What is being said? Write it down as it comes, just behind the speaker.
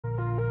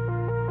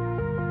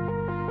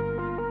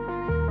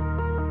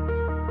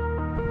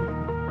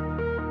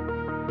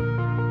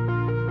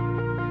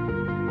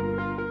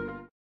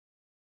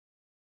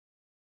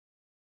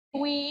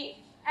we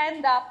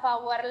end up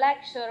our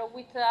lecture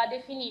with a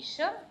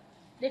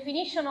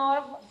definition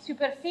of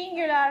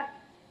supersingular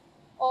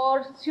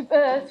or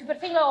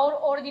supersingular or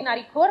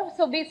ordinary curve.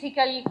 So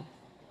basically,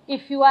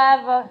 if you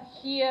have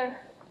here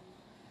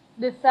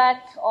the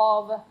set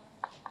of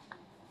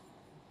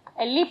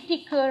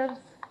elliptic curves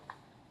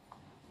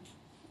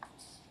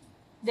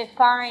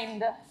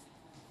defined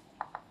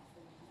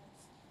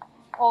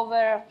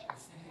over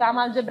some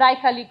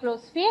algebraically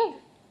closed field,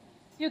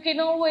 you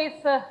can always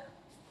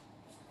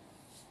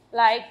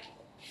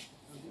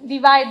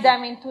divide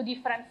them into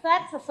different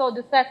sets. So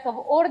the sets of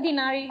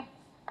ordinary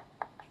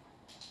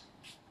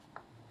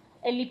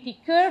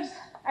elliptic curves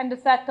and the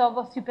set of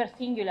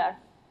supersingular.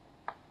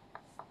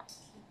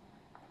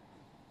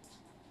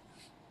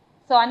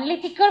 So an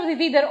elliptic curve is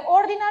either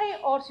ordinary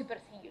or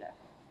supersingular.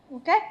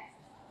 Okay?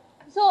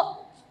 So,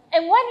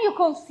 and when you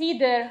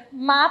consider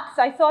maps,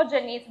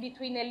 isogenies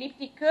between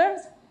elliptic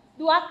curves,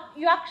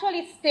 you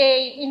actually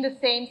stay in the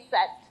same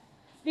set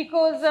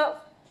because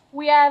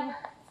we have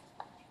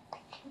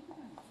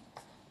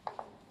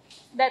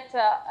that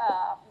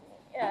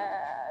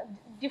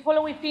the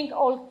following thing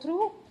hold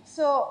true.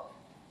 So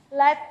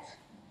let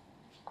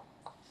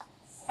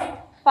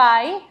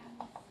phi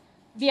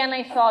be an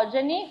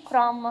isogeny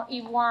from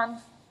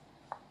E1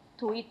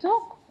 to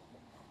E2,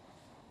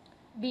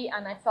 be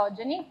an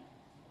isogeny.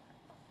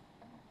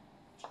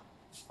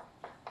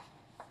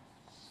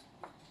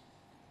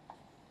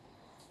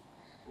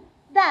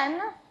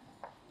 Then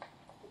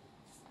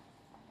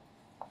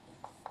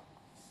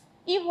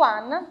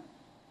E1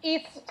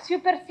 is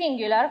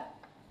supersingular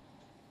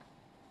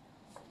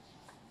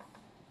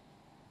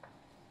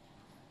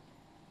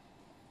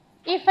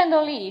if and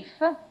only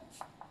if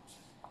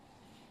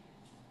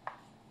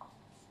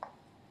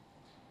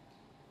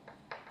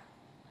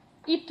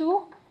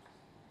E2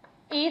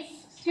 is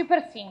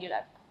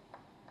supersingular.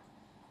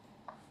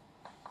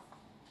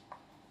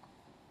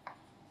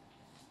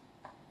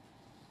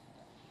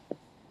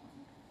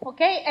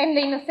 Okay, and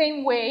in the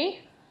same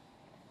way,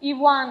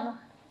 E1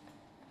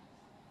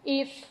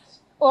 is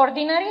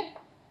ordinary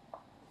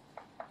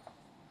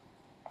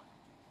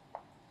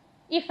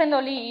if and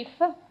only if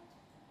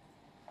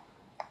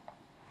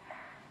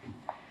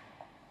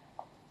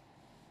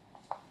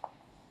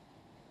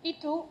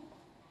E2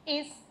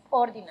 is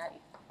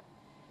ordinary.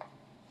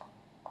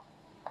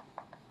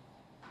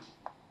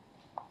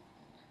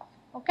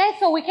 Okay,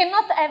 so we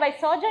cannot have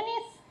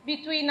isogenies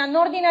between an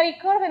ordinary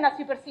curve and a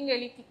supersingular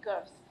elliptic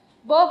curve.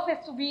 Both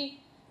have to be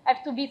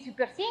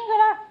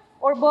supersingular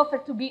or both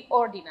have to be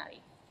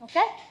ordinary.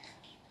 Okay?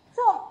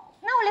 So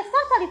now let's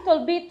start a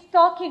little bit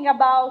talking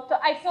about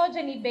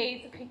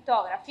isogeny-based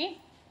cryptography.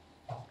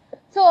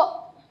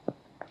 So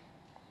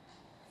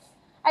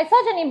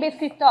isogeny-based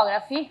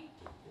cryptography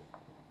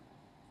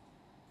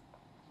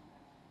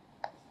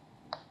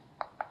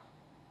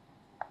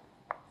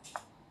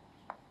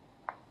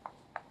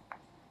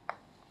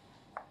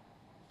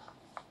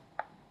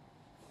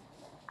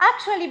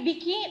actually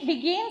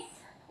begins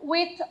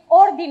with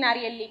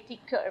ordinary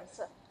elliptic curves.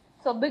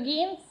 So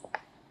begins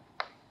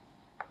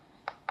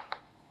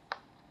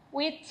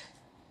with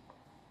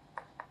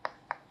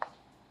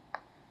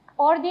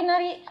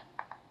ordinary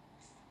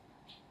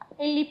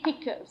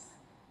elliptic curves.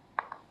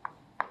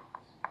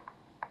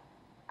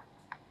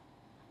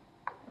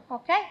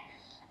 Okay?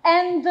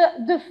 And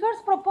the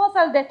first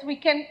proposal that we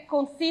can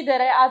consider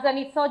as an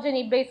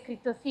isogeny-based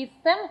crypto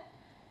system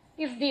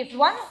is this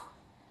one.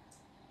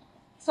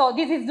 So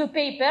this is the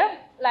paper,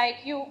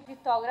 like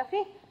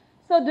cryptography.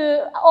 So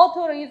the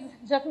author is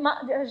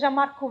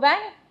Jean-Marc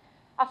Couvain,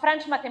 a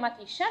French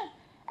mathematician.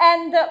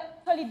 And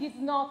actually this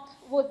note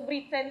was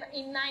written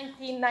in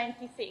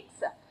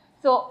 1996.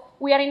 So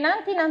we are in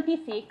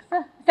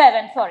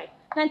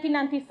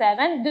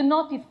 1997. The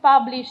note is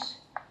published.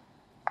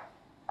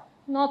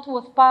 Note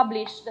was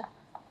published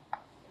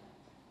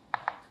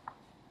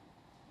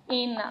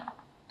in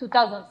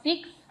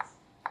 2006.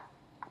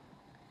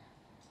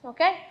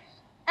 Okay?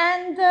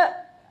 And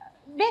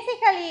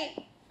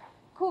basically,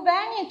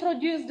 Couvain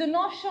introduced the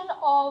notion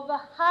of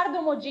hard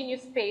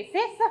homogeneous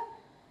spaces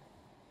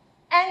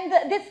and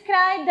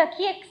described a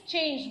key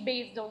exchange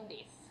based on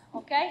this.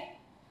 Okay,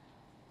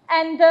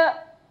 and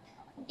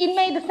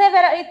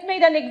it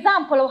made an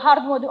example of hard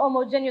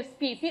homogeneous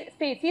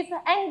spaces,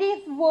 and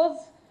this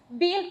was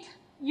built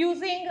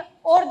using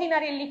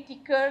ordinary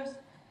elliptic curves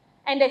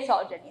and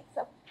isogenies.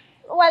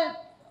 Well,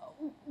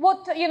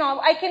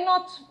 I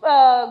cannot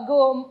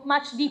go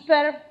much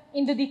deeper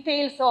in the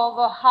details of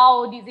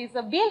how this is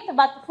built,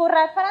 but for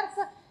reference,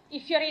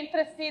 if you're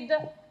interested,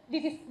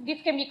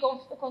 this can be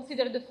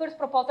considered the first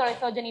proposal of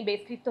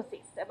isogeny-based crypto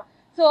system.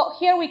 So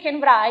here we can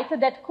write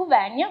that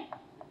Couvain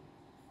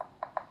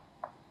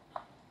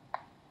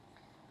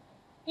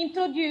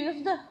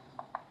introduces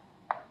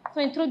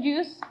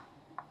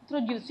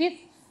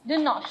the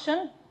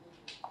notion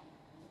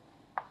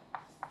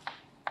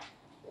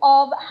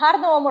of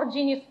hard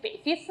homogeneous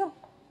spaces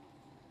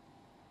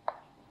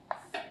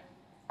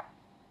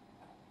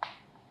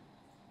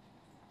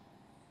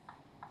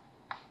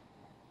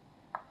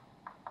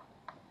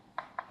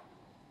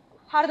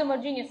hard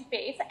homogeneous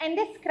space and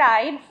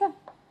describes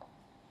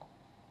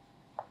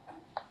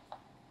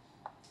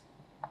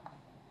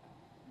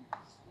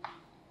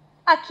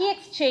a key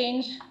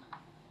exchange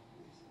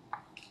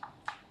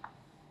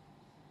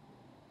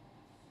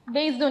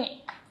based on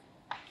it.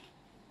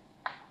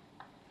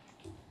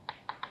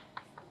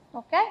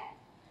 Okay?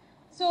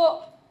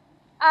 So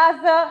as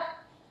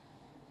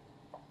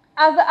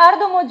hard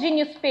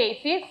homogeneous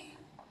space,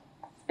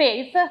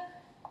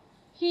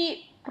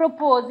 he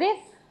proposes,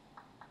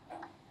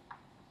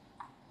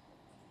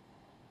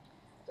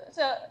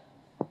 so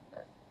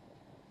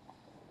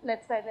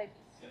let's say like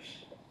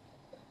this.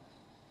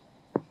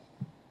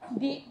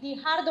 The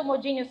hard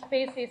homogeneous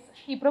spaces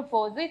he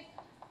proposes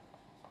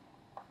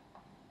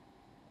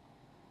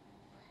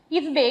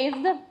is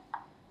based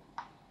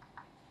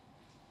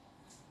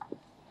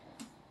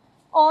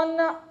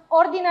on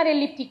ordinary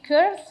elliptic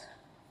curves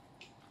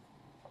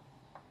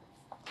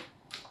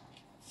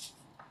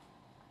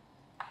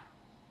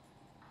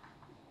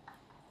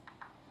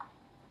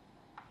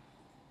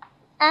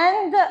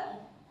and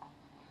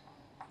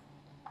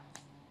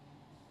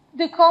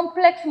the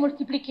complex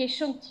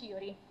multiplication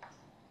theory.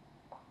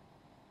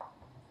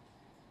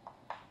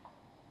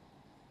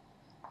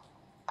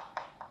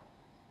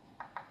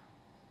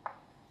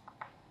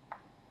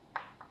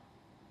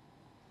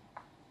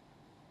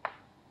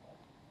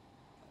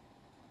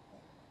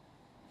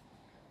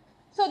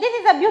 So this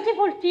is a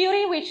beautiful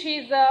theory, which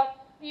is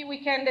we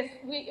can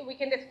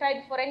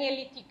describe for any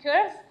elliptic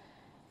curves.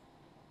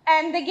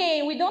 And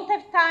again, we don't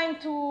have time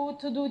to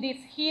do this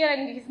here,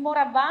 and it is more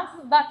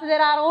advanced. But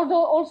there are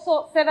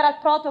also several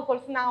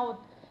protocols now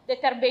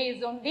that are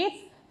based on this.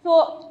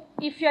 So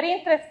if you're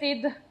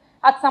interested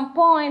at some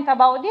point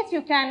about this,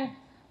 you can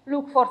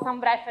look for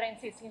some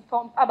references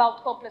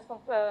about complex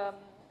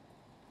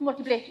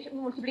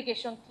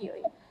multiplication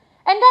theory.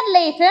 And then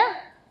later.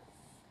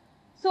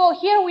 So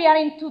here we are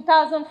in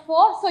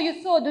 2004. So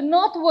you saw the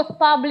note was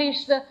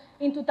published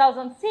in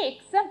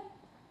 2006.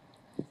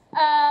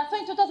 So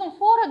in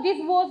 2004,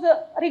 this was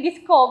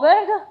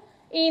rediscovered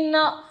in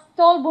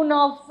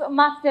Stolbunov's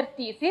master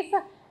thesis.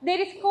 They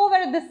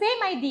discovered the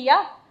same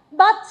idea,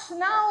 but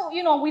now,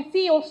 we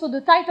see also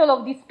the title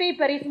of this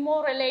paper is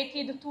more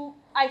related to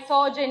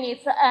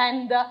isogenies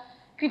and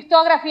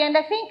cryptography. And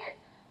I think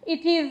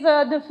it is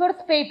the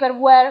first paper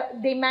where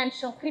they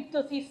mention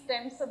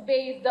cryptosystems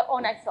based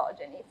on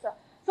isogenies.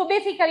 So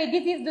basically,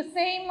 this is the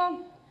same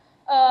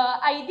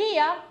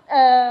idea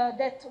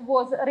that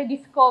was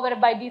rediscovered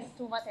by these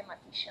two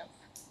mathematicians.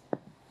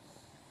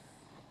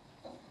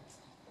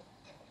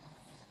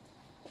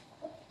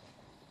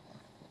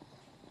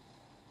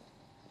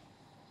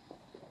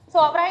 So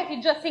I'll write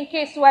it just in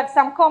case you have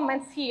some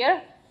comments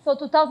here. So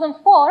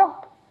 2004,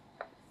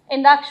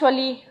 and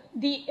actually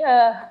this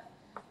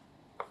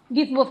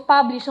was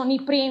published on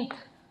ePrint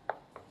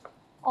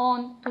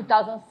on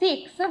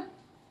 2006.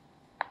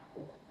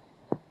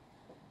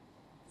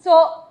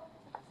 So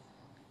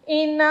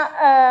in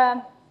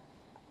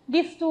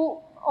these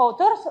two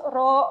authors,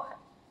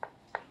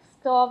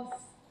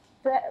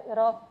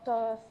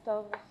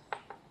 Rostovtsev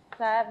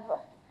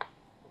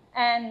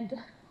and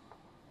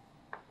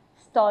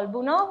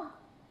Stolbunov,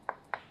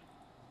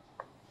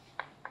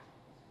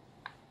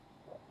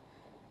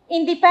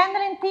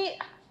 independently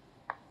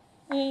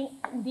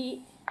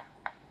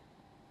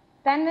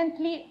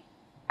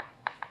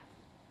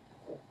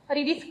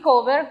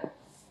rediscover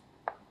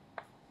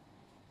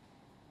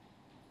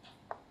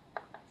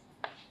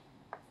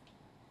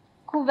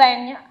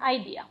Couvagn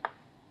idea.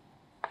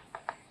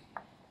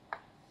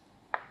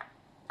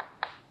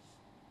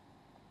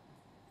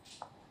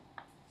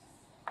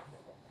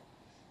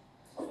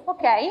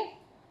 Okay.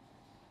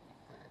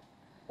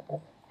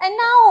 And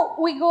now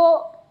we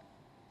go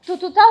to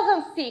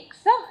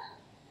 2006.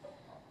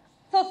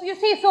 So you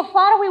see, so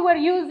far we were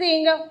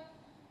using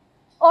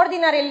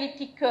ordinary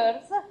elliptic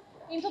curves.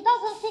 In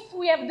 2006,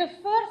 we have the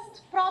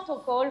first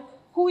protocol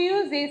who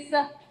uses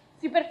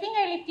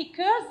supersingular elliptic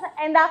curves,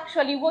 and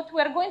actually what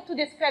we are going to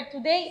describe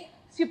today,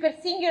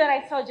 supersingular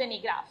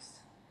isogeny graphs.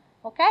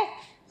 Okay?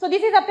 So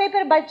this is a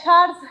paper by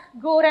Charles,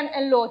 Goren,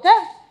 and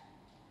Lothar.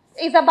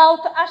 It's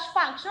about hash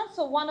function.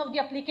 So one of the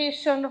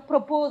applications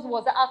proposed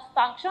was a hash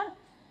function.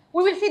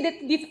 We will see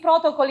that this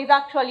protocol is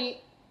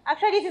actually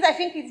this is, I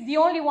think, it's the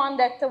only one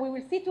that we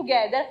will see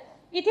together.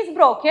 It is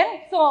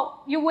broken,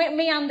 so you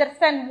may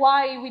understand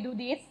why we do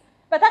this.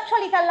 But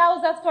actually, it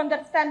allows us to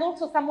understand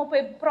also some of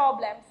the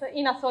problems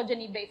in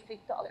isogeny-based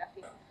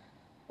cryptography.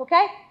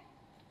 Okay?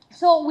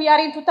 So we are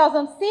in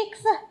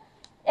 2006,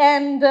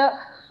 and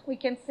we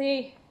can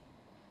say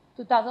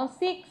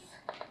 2006.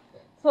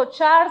 So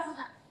Charles,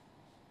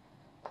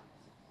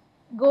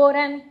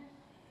 Goren,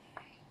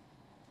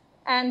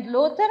 and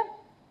Lothar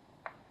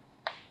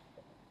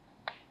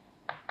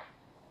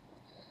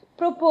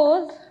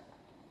propose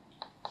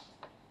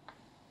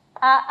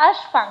a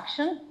hash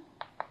function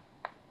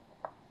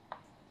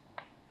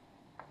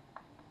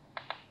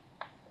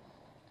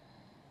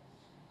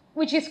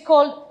which is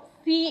called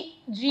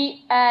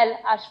CGL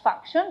hash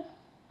function.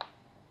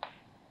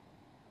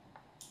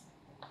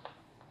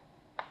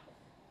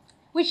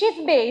 which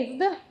is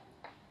based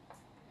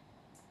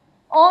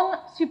on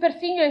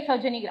supersingular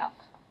isogeny graph.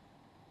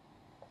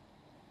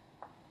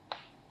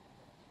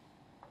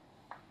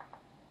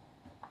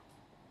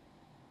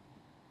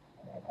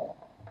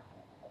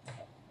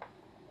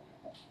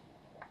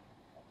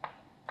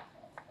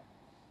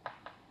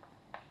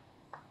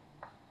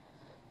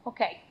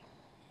 Okay.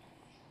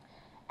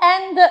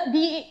 And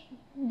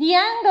the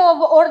end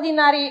of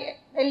ordinary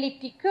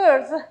elliptic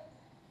curves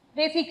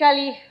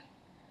basically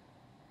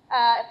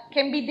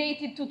can be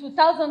dated to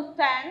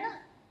 2010,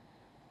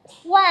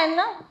 when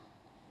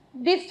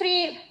these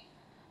three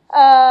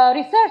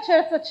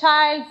researchers,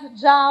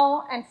 Childs,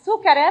 Zhao, and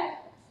Sukarev,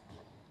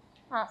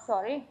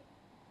 actually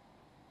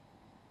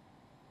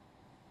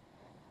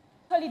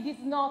this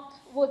note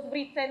was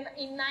written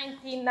in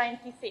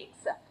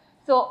 1996.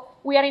 So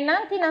we are in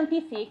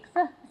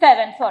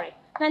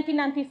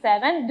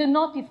 1997. The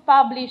note is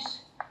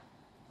published.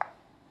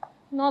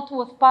 Note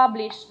was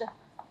published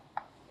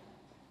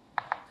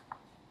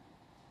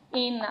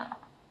in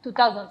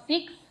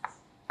 2006.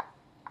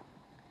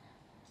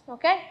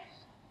 Okay,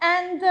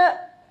 and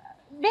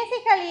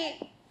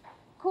basically,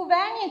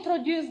 Couvagny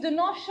introduced the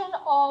notion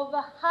of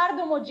hard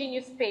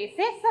homogeneous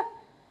spaces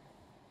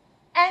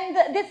and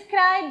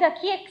described a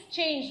key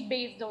exchange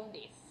based on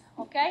this.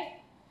 Okay.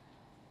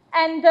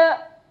 And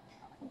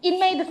it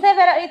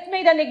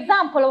made an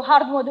example of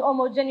hard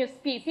homogeneous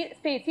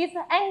spaces,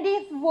 and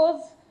this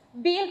was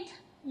built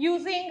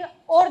using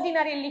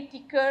ordinary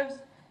elliptic curves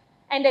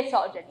and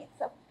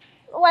isogenies.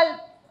 Well,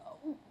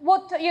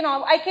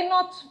 I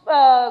cannot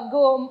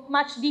go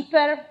much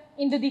deeper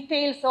in the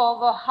details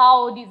of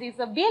how this is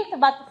built,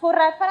 but for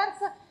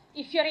reference,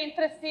 if you're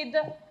interested,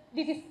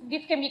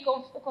 this can be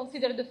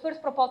considered the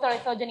first proposal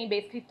of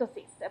isogeny-based crypto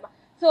system.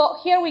 So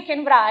here we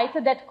can write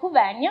that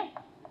Couvagny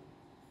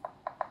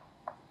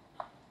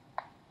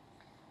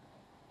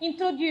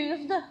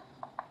introduces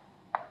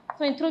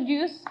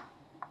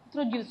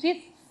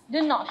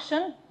the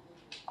notion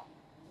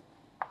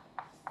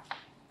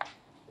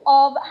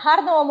of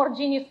hard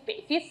homogeneous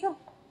spaces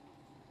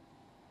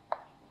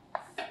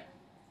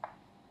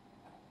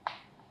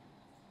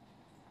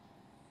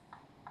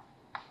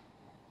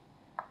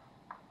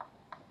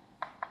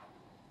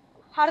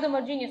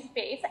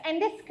space and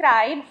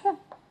describes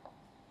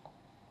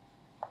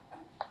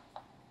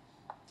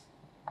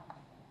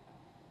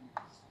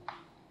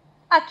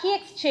a key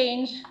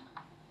exchange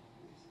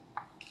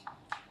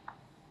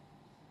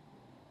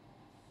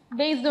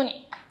based on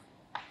it.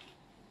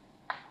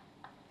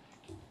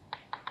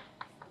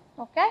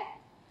 Okay?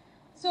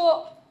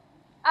 So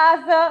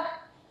as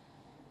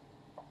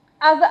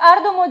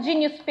hard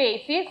homogeneous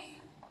space,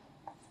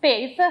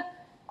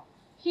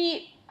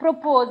 he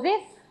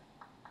proposes,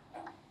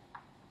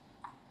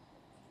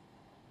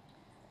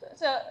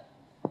 so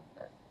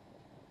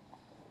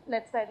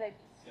let's say like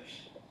this.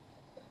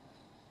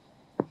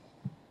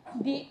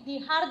 The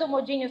hard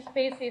homogeneous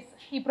spaces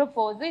he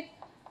proposes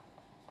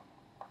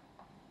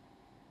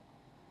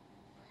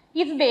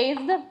is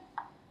based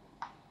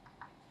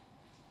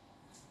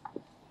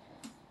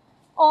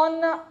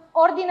on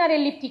ordinary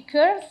elliptic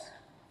curves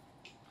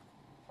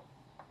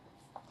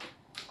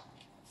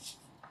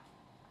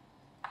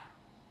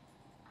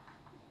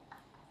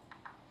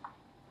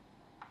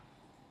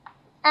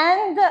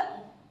and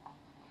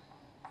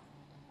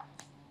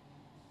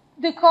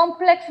the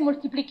complex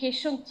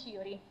multiplication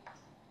theory.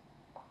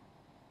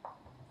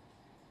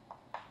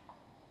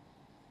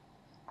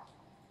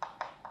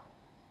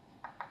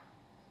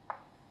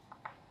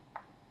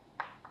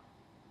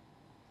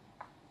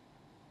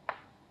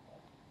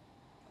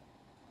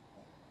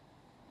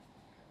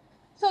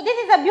 So this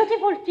is a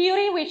beautiful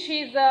theory, which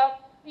is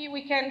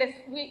we can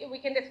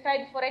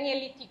describe for any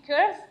elliptic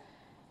curves.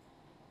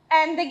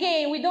 And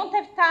again, we don't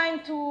have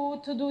time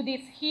to do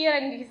this here,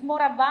 and it is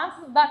more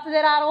advanced. But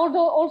there are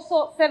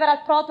also several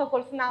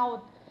protocols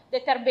now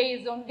that are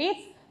based on this.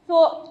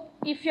 So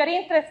if you're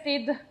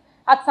interested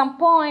at some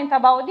point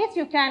about this,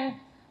 you can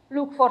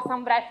look for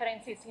some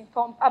references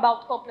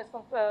about complex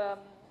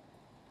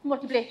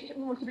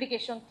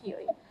multiplication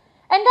theory.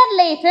 And then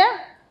later.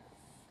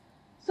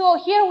 So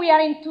here we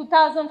are in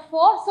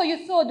 2004. So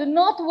you saw the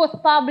note was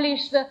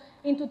published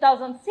in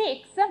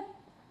 2006. So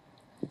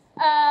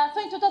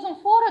in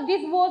 2004,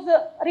 this was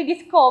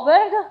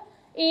rediscovered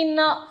in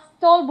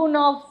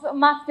Stolbunov's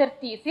master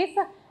thesis.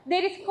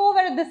 They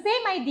discovered the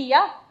same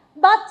idea,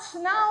 but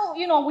now,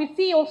 we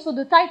see also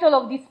the title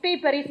of this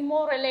paper is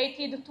more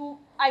related to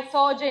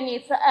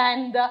isogenies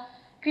and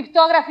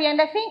cryptography. And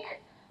I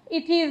think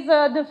it is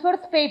the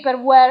first paper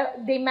where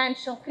they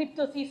mention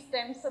crypto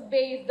systems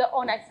based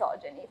on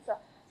isogenies.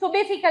 So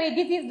basically,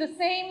 this is the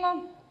same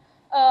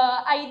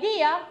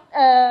idea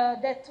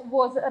that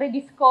was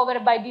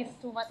rediscovered by these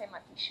two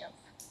mathematicians.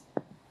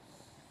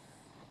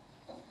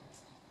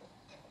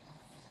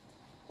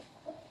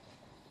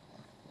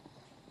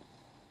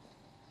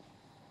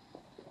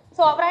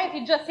 So I'll write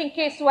it just in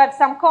case you have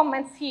some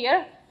comments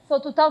here. So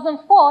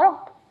 2004,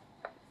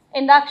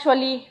 and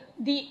actually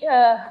this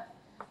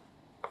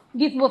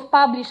was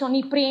published on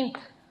ePrint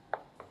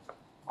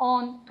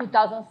on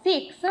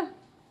 2006.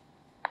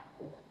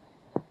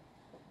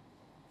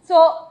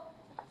 So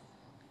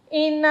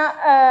in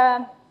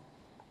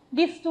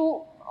these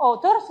two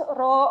authors,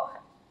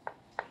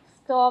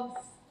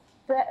 Rostovtsev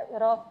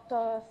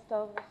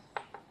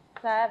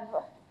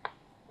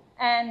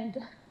and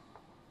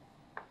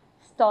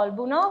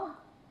Stolbunov,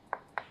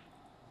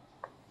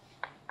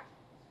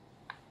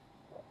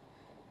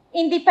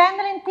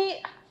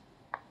 independently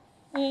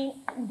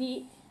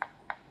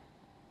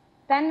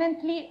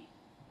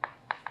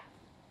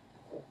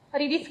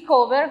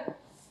rediscover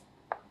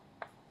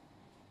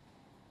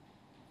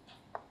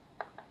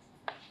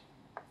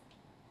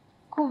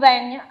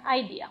Couvagne's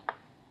idea.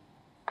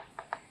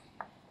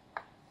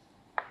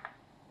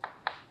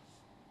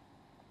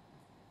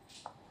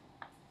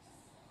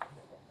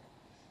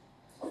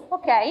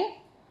 Okay.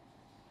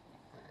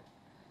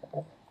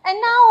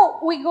 And now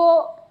we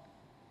go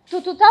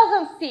to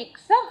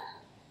 2006.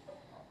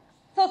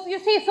 So you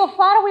see, so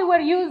far we were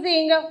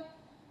using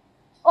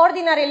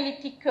ordinary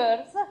elliptic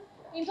curves.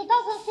 In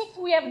 2006,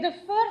 we have the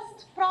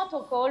first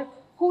protocol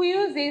who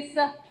uses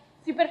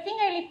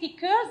supersingular elliptic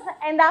curves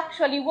and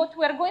actually what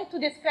we are going to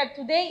describe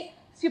today,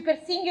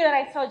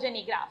 supersingular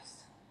isogeny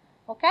graphs.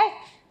 Okay?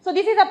 So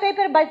this is a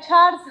paper by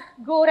Charles,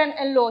 Goren,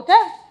 and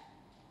Lothar.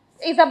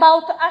 It's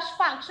about hash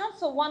function.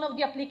 So one of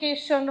the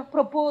applications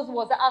proposed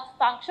was a hash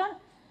function.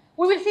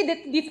 We will see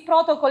that this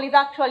protocol is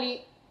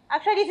actually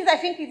this is, I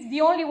think, is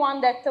the only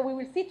one that we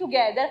will see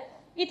together.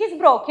 It is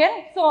broken,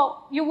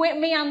 so you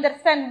may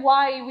understand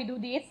why we do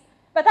this.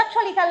 But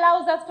actually, it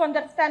allows us to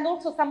understand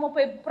also some of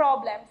the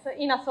problems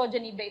in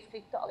isogeny-based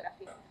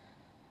cryptography.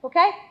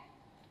 Okay?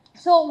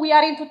 So we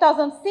are in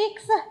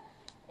 2006,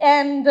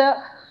 and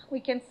we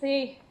can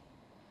say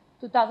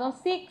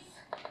 2006.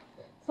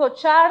 So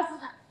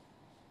Charles,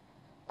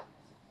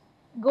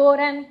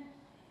 Goren,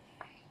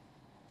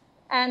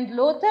 and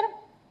Lothar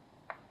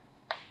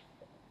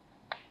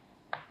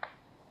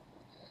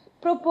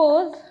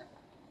propose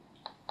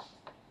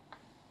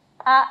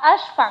a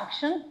hash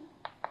function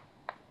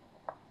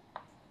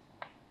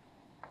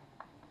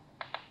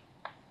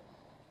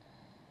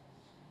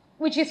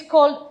which is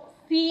called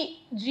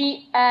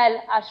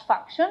CGL hash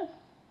function,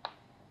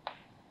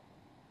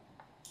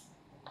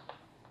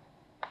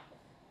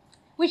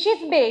 which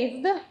is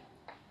based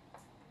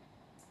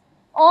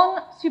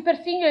on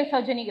supersingular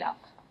isogeny graph.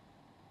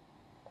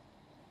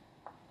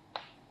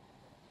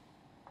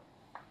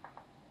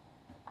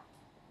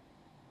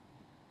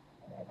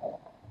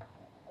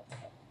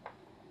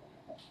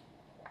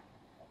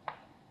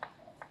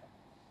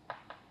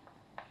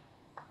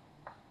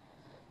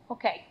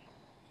 Okay.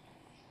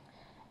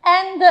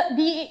 And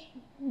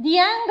the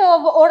end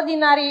of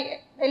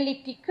ordinary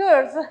elliptic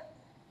curves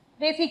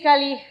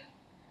basically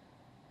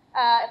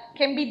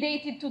can be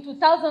dated to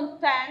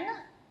 2010,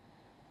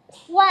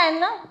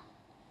 when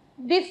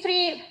these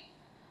three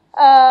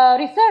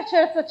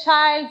researchers,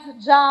 Childs,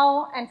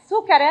 Zhao, and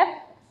Sukarev,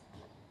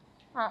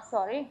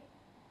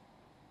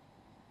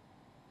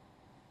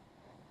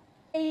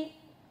 they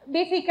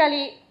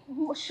basically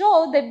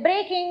show that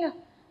breaking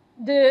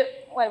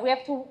we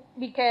have to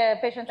be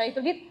patient a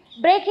little bit.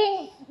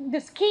 Breaking the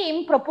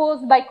scheme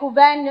proposed by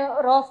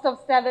Couvagne,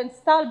 Rostovtsev, and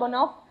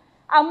Stolbunov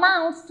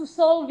amounts to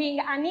solving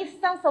an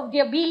instance of the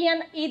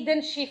abelian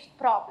hidden shift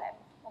problem.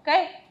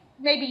 Okay?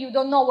 Maybe you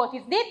don't know what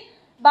is this,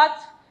 but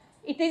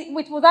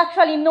it was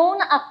actually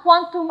known as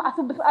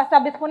a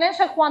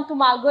sub-exponential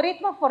quantum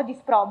algorithm for this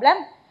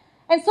problem.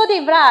 And so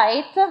they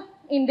write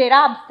in their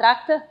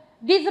abstract,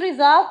 this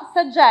result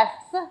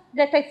suggests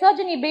that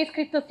isogeny-based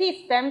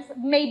cryptosystems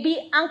may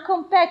be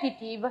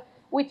uncompetitive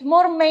with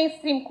more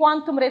mainstream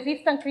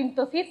quantum-resistant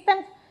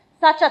cryptosystems,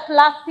 such as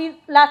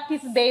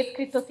lattice-based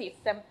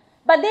cryptosystems.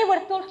 But they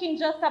were talking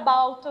just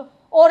about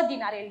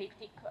ordinary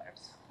elliptic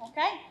curves,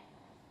 okay?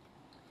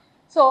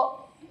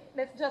 So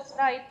let's just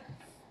write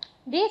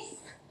this.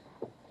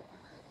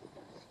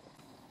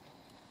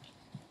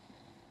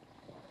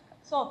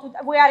 So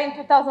we are in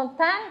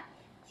 2010.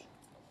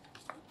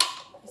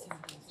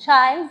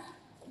 Childs,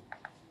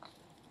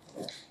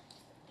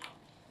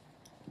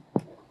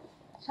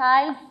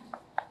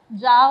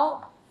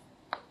 Zhao,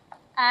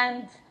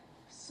 and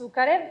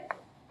Sukarev.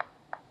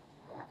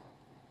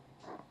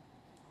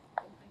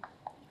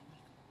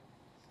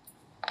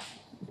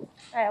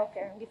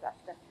 Okay,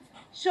 disaster.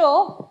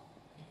 Show,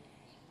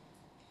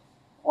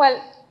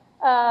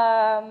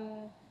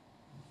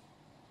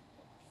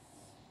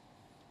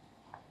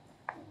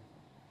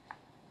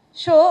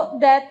 show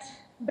that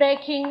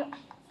breaking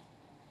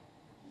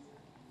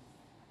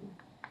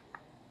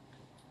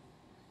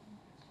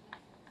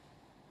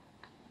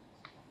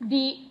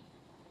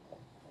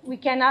we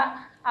can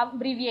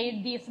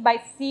abbreviate this by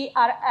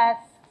CRS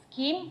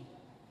scheme,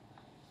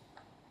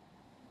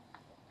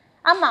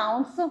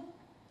 amounts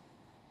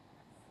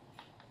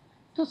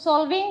to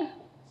solving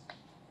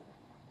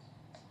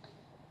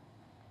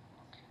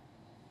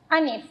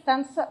an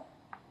instance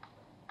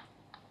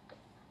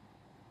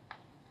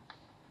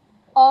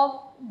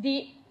of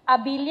the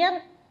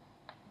abelian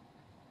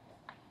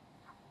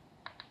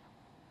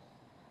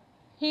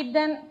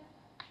hidden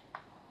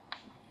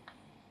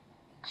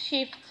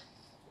shift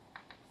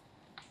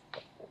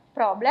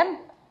problem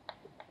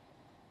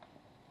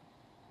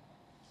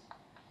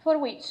for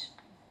which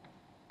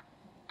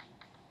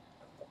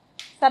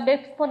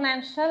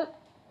sub-exponential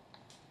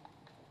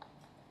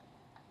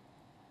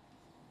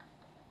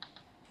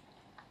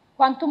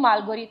quantum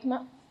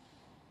algorithms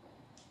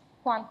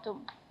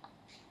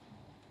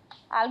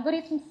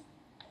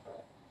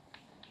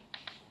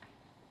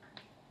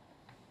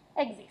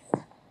exist.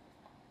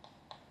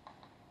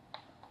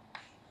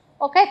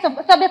 Okay, so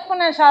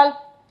sub-exponential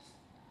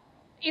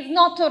is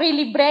not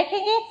really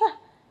breaking it,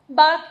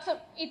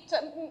 but it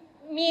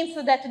means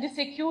that the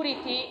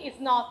security is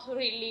not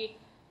really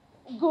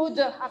good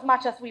as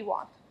much as we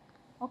want.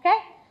 Okay?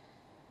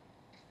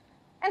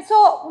 And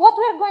so what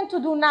we're going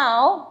to do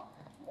now,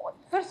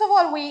 first of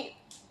all,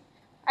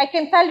 I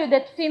can tell you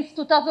that since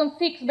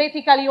 2006,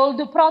 basically all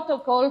the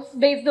protocols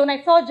based on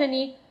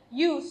isogeny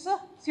use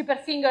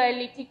supersingular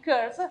elliptic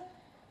curves.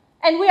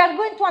 And we are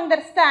going to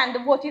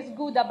understand what is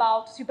good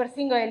about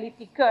supersingular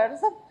elliptic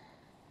curves.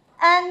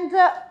 And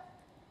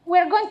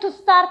we're going to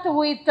start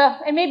with,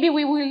 and maybe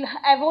we will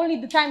have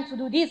only the time to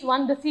do this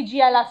one, the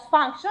CGLS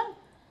function.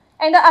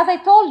 And as I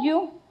told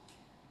you,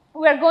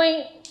 we are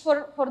going,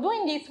 for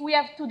doing this, we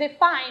have to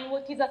define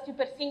what is a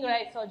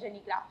supersingular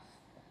isogeny graph.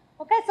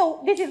 Okay,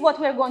 so this is what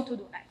we're going to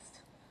do next.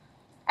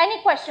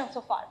 Any questions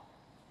so far?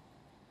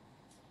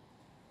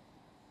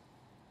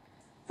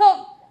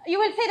 So you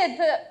will see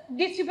that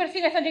these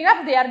supersingular isogeny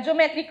graphs, they are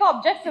geometric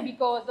objects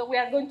because we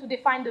are going to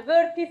define the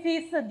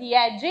vertices, the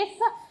edges,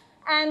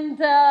 and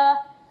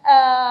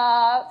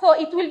so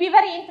it will be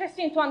very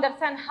interesting to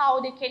understand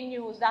how they can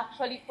use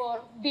actually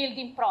for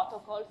building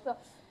protocols.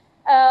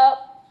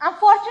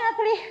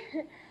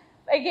 Unfortunately,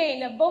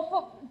 again, both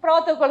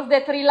protocols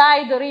that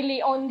relied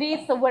really on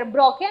this were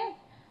broken,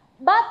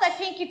 but I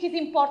think it is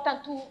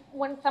important to,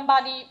 when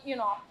somebody,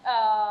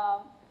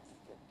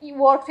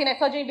 works in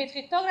isogeny-based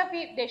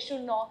cryptography, they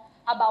should know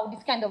about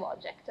this kind of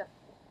object.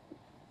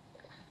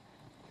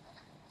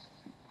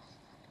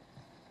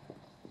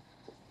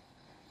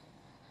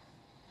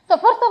 So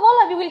first of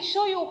all, I will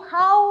show you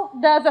how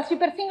does a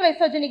supersingular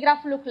isogeny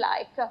graph look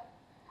like.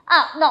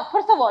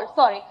 First of all,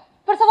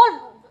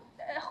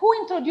 who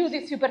introduced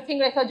this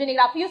supersingular isogeny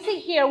graph? You see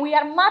here, we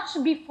are much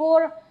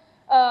before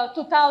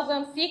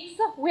 2006.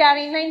 We are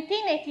in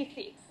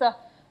 1986.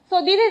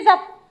 So this is a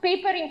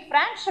paper in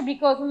French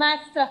because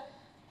Mest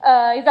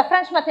is a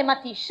French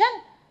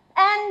mathematician.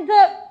 And,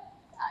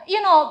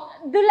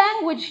 the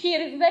language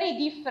here is very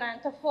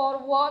different for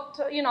what,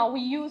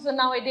 we use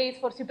nowadays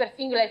for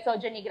supersingular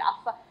isogeny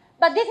graph.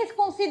 But this is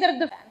considered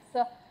the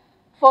defense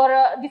for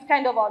this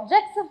kind of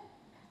objects.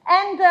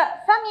 And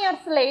some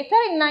years later,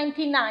 in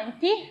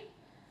 1990,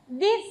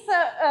 this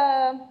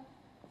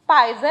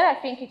Peiser, I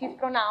think it is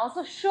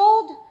pronounced,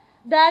 showed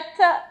that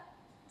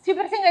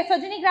supersingular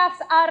isogeny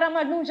graphs are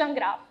Ramanujan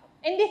graph.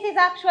 And this is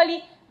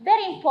actually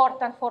very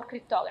important for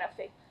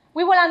cryptography.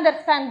 We will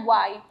understand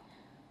why.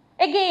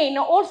 Again,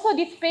 also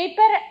this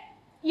paper,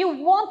 you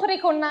won't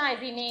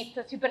recognize in it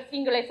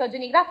supersingular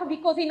isogeny graph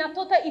because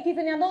it is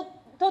in a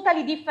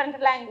totally different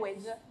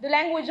language, the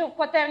language of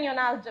quaternion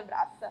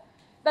algebras.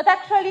 But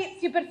actually,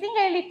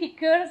 supersingular elliptic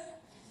curves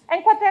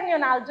and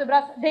quaternion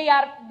algebras, they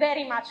are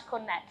very much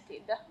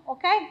connected,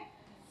 okay?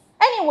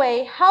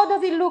 Anyway, how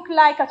does it look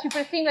like a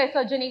supersingular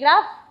isogeny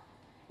graph?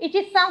 It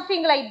is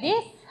something like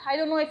this. I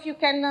don't know if you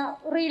can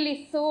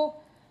really see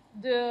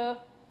the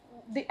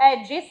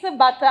edges,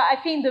 but I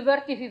think the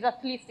vertices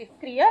at least is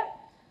clear.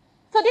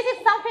 So this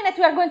is something that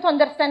we are going to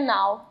understand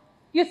now.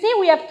 You see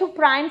we have two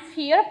primes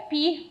here,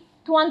 P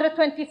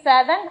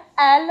 227,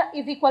 L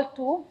is equal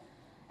to,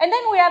 and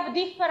then we have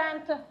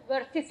different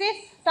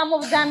vertices. Some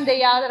of them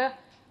they are,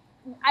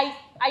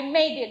 I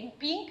made it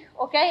pink,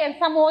 okay, and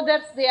some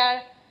others they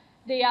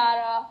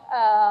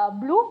are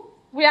blue.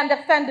 We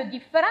understand the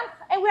difference,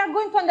 and we are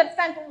going to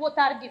understand what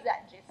are these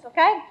edges,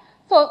 okay?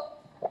 So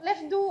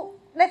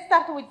let's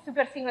start with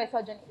supersingular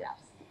isogeny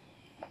graphs.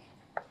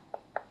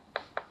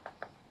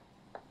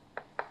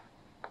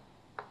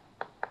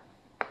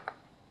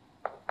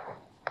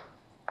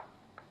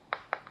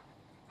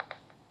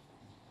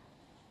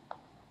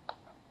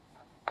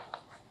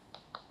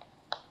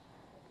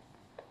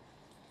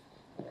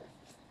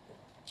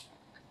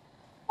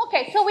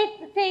 Okay, so we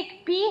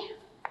take P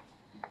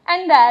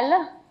and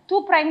L,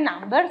 two prime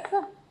numbers,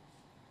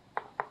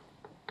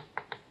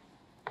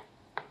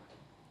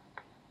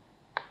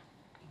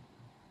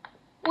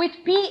 with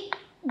P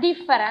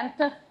different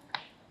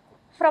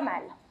from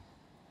L.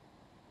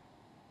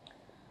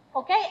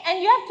 Okay,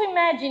 and you have to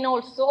imagine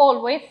also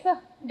always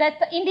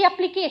that in the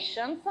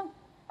applications,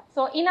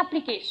 so in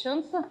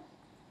applications,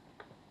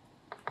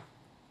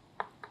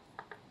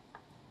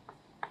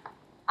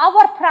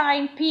 our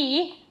prime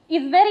P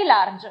is very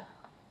large.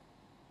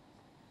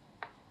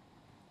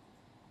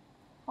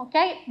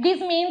 Okay,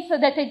 this means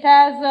that it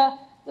has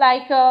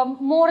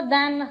more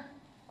than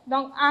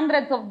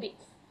hundreds of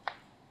bits.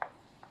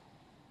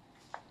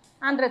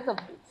 Hundreds of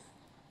bits.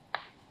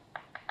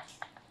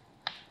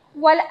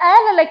 While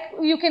L, like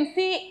you can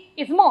see,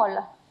 is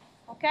small.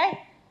 Okay,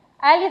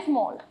 L is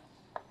small.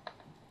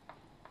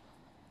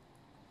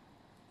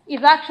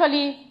 Is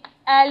actually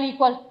L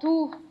equal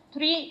to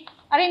 3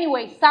 are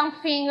anyway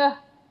something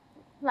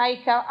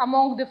like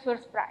among the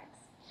first primes.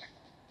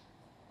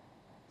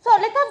 So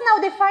let us now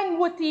define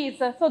what is.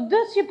 So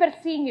the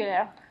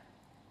supersingular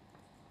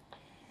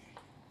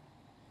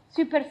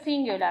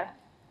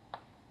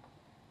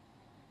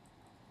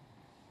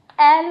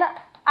L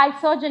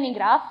isogeny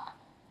graph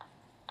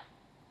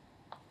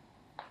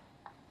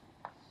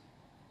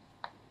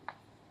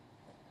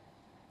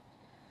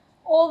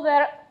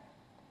over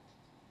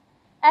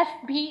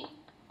FP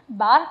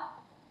bar,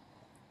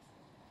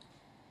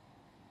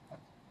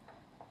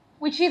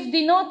 which is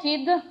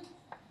denoted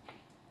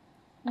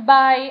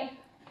by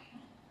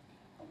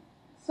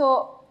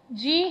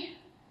G,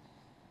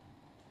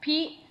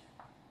 P,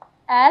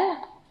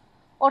 L,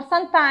 or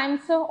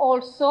sometimes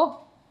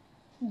also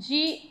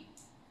G,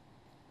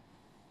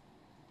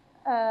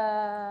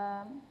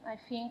 I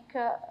think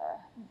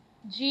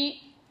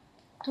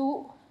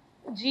G2,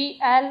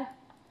 GL,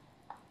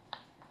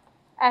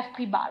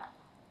 FP bar,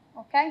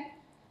 okay?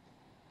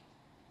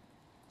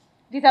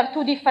 These are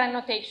two different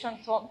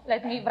notations, so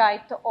let me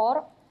write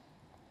or.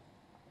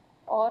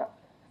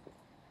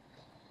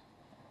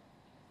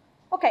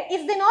 Okay,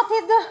 is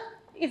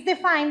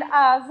defined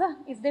as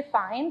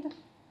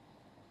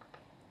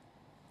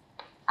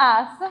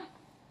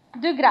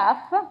the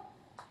graph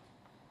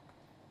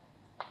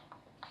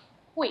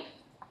with.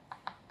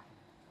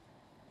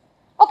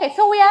 Okay,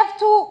 so we have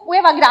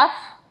a graph.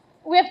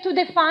 We have to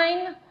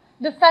define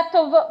the set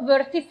of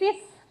vertices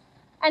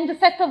and the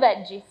set of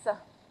edges,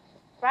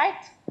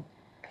 right?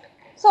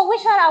 So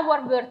which are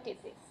our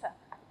vertices?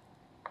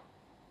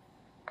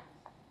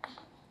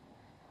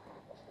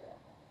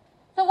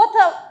 So what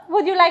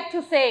would you like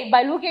to say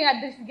by looking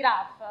at this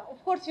graph?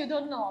 Of course you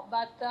don't know,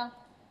 but,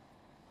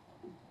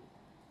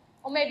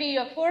 or maybe you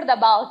have heard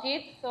about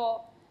it,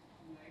 so.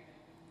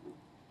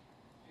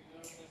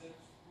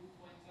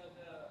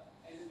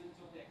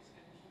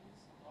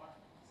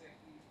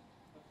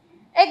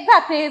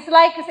 Exactly, it's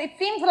like, it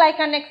seems like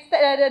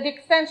the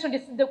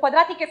extension, the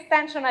quadratic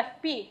extension of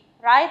P,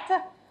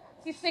 right?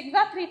 It's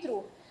exactly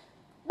true.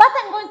 But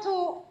I'm going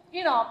to,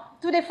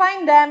 to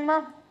define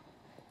them,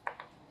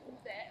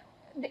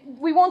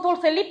 we want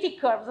also elliptic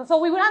curves, so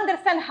we will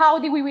understand how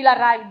we will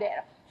arrive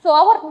there. So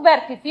our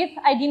vertices,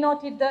 I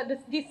denoted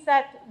this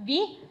set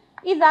V,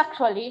 is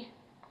actually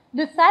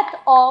the set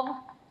of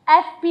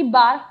FP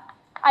bar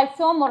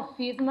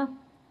isomorphism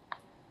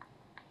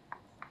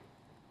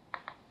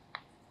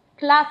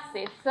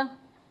classes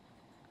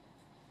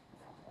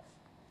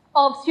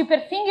of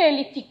supersingular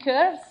elliptic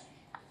curves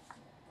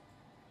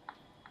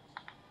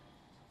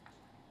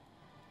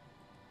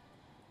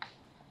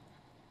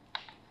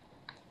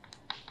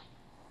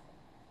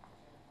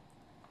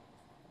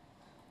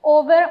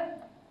over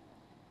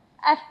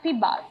FP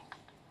bar.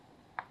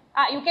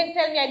 You can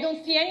tell me I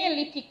don't see any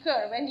elliptic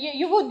curve, and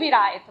you would be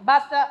right,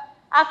 but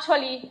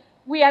actually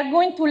we are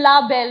going to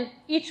label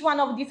each one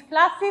of these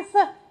classes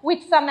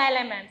with some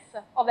elements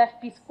of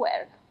FP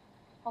squared,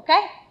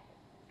 okay?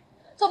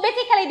 So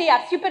basically they are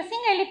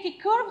supersingular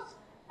elliptic curves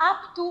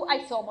up to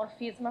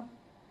isomorphism.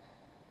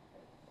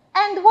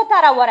 And what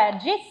are our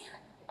edges?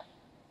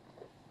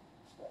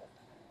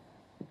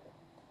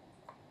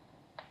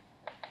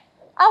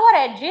 Our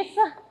edges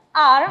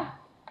are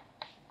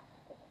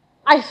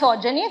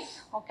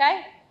isogenies,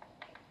 okay?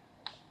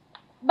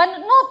 But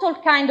not all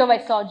kind of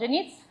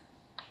isogenies.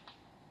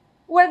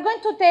 We're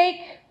going to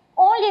take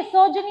only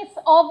isogenies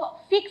of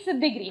fixed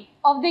degree,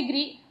 of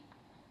degree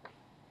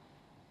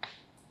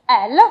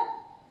L,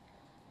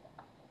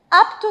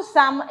 up to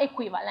some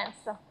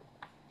equivalence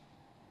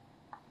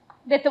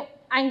that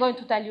I'm going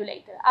to tell you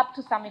later, up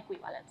to some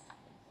equivalence.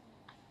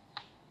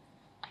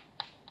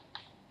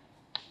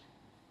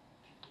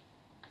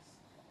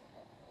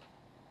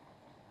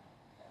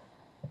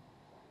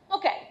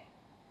 Okay,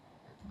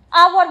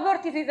 our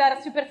vertices are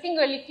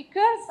supersingular elliptic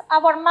curves,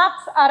 our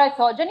maps are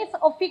isogenies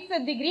of fixed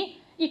degree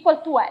equal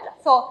to L.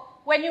 So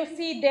when you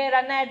see there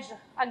an edge,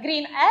 a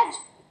green edge,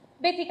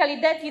 basically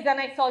that is an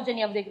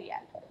isogeny of degree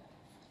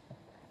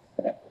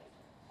L,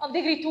 of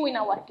degree 2 in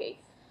our case.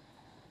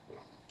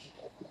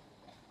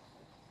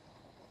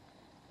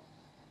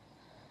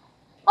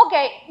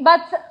 Okay,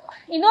 but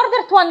in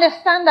order to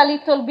understand a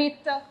little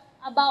bit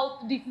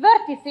about these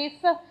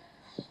vertices,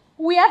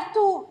 we have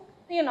to,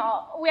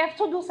 we have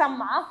to do some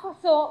math.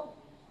 So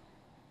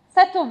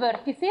set of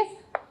vertices,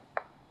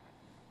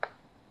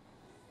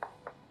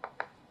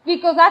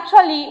 because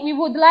actually we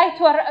would like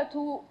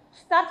to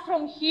start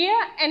from here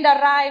and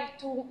arrive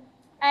to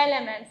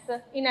elements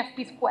in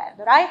FP squared,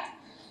 right?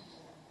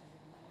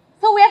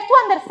 So we have to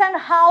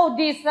understand how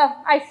this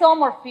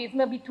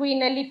isomorphism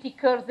between elliptic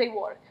curves they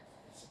work.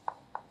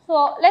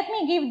 So let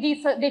me give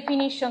this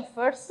definition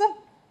first.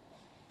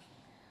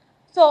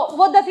 So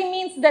what does it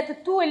mean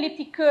that two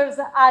elliptic curves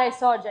are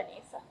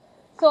isogenies?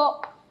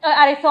 So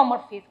are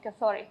isomorphic,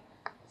 sorry.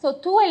 So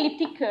two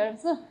elliptic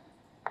curves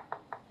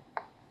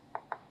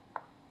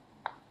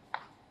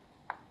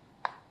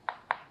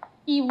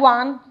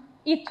E1,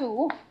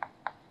 E2.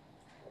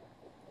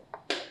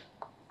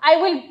 I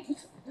will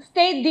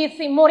state this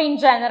more in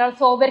general,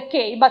 so over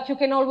K, but you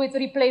can always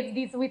replace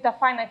this with a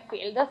finite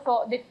field.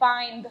 So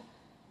defined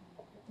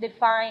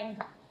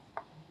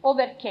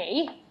over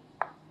K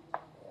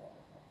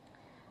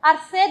are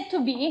said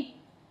to be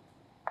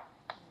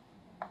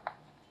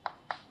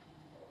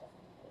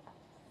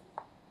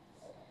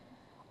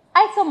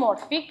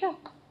isomorphic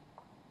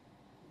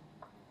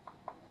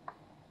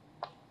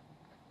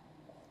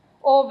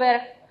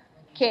over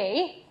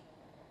K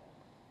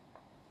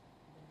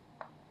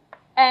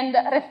and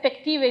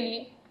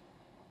respectively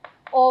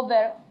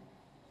over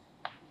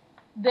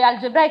the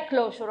algebraic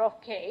closure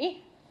of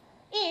K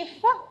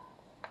if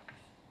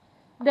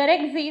there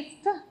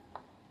exists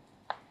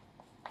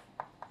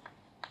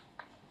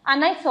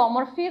an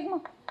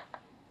isomorphism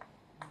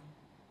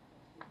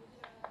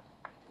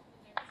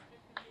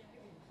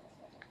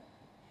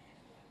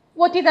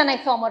What is an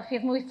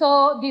isomorphism? We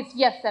saw this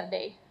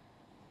yesterday.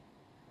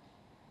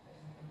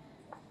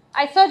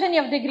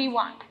 Isogeny of degree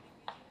 1.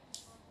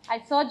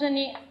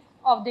 Isogeny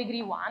of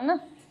degree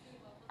 1.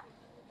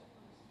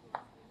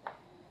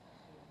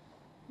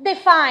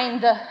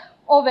 Defined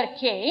over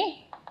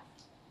K.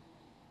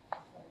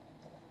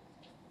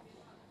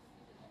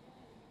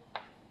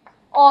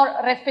 Or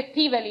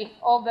respectively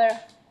over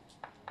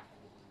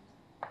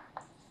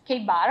K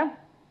bar.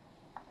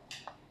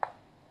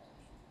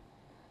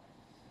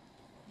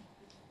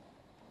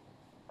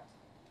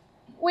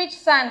 Which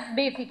stands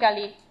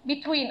basically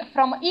between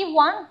from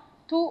E1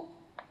 to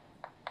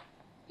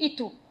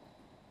E2.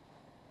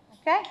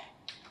 Okay?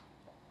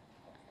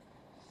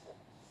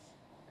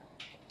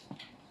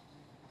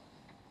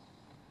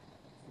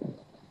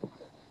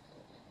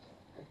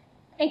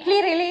 And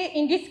clearly,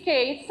 in this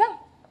case,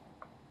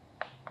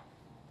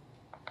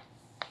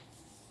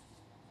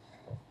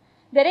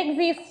 there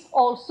exists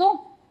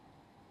also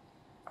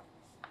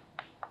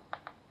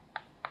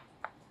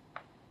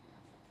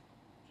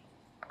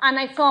an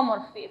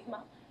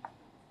isomorphism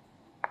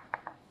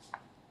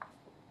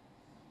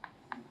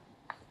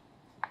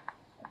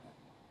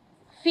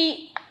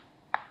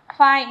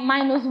phi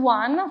minus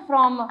 1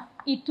 from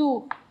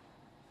E2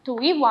 to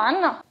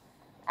E1,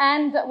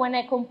 and when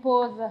I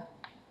compose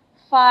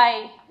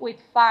phi with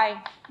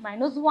phi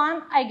minus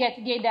 1, I get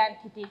the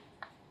identity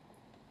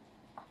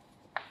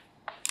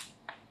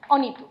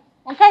on E2.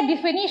 Okay,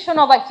 definition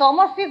of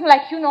isomorphism,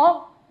 like you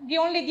know, the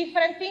only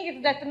different thing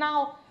is that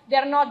now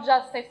they're not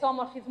just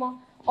isomorphism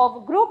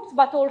of groups,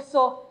 but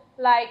also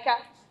like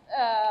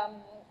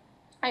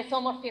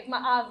isomorphism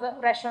as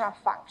rational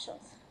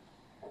functions.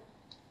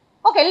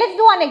 Okay, let's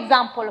do an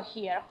example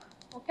here.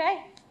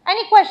 Okay,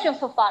 any questions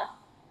so far?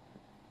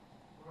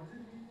 What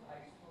does it mean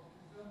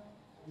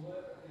isomorphism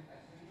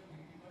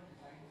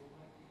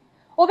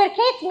over K?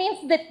 It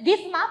means that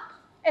this map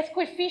has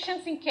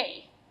coefficients in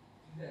K.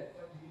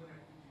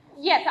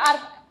 Yes, are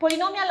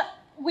polynomial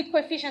with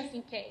coefficients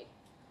in K.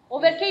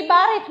 Over K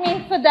bar, it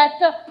means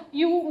that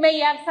you may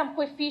have some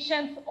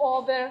coefficients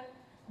over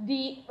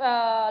the,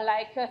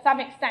 some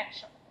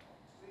extension.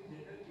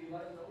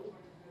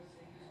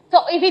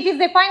 So if it is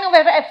defined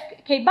over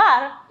K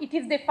bar, it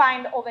is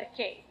defined over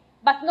K,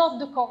 but not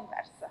the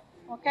converse,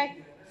 okay?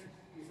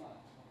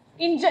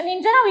 In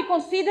general, we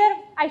consider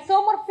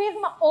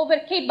isomorphism over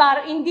K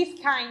bar in this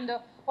kind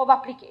of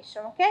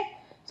application, okay?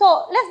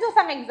 So let's do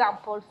some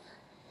examples.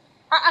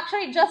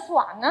 Actually, just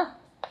one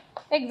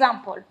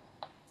example.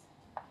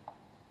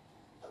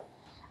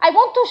 I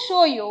want to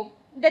show you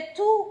that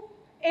two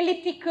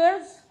elliptic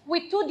curves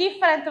with two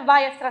different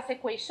Weierstrass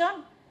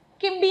equations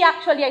can be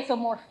actually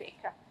isomorphic.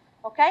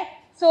 Okay?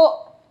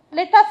 So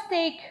let us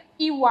take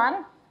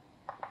E1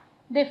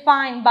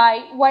 defined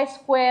by y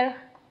squared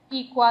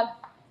equal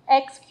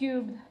x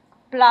cubed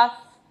plus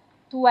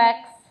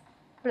 2x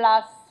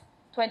plus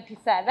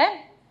 27.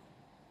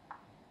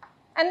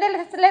 And then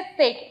let's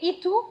take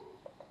E2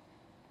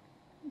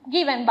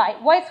 given by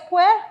y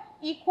squared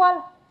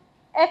equal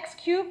x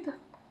cubed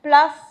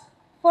plus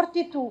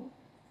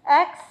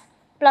 42x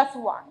plus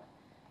 1.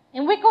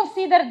 And we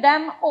consider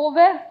them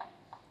over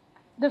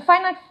the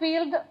finite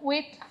field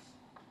with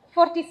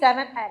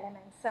 47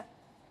 elements.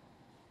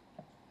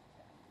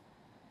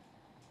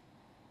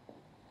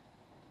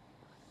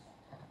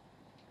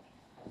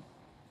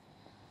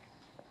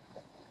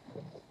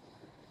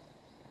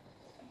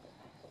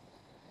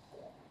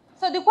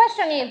 So the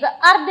question is,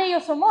 are they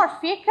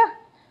isomorphic?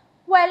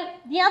 Well,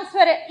 the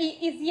answer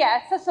is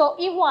yes. So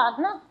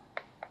E1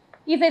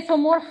 is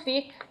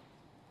isomorphic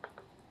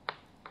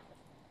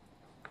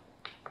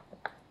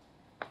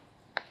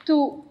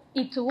to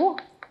E2.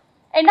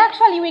 And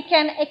actually, we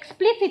can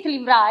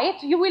explicitly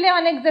write, you will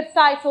have an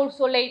exercise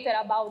also later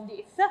about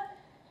this.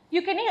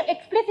 You can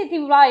explicitly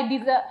write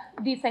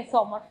this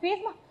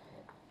isomorphism.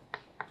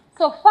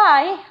 So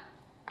phi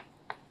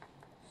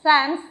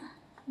sends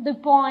the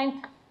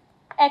point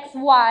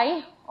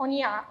xy on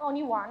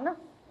E1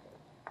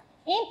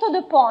 into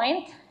the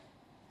point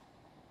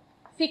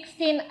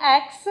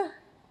 16x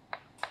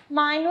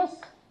minus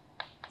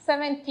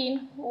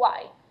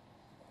 17y.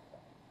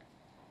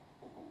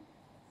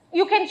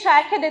 You can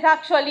check that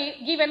actually,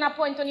 given a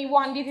point on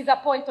E1, this is a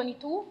point on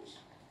E2.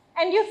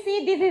 And you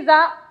see this is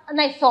an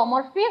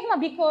isomorphism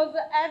because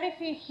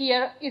everything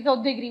here is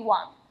of degree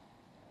 1.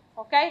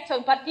 Okay, so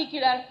in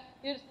particular,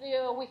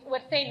 we're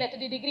saying that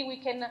the degree we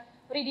can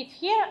read it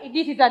here.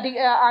 This is a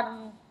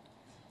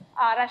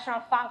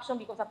rational function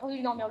because a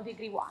polynomial of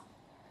degree 1.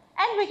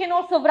 And we can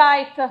also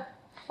write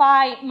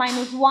phi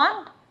minus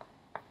 1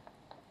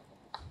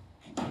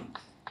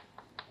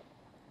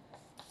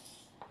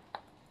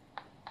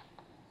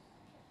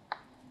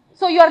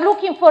 So you are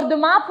looking for the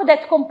map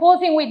that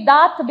composing with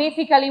that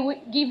basically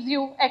gives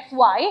you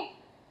xy.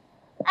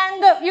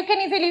 And you can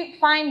easily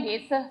find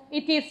this.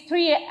 It is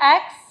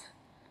 3x,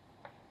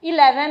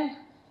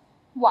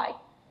 11y.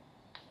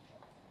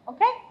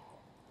 Okay?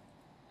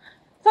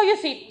 So you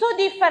see, two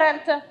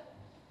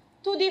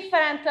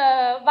different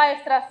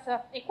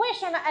Weierstrass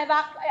equations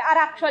are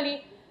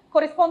actually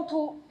correspond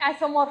to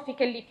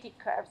isomorphic elliptic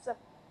curves.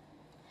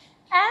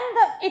 And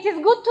it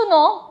is good to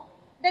know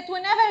that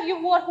whenever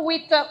you work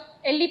with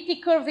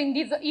elliptic curves in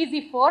this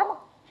easy form,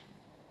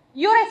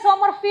 your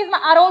isomorphisms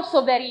are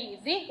also very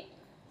easy.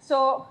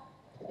 So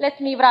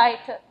let me write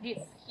this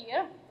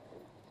here.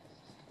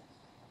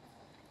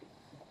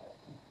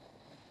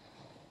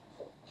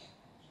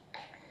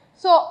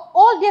 So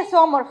all the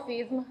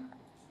isomorphisms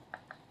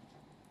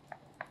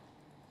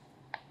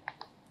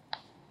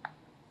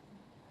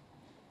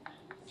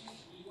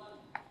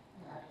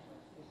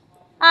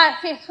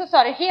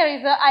sorry, here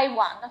is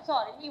I1.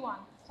 Sorry, E1.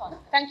 Sorry,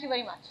 thank you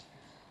very much.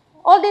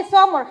 All the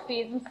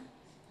isomorphisms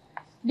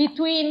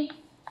between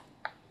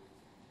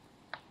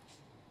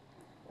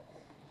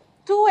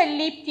two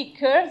elliptic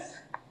curves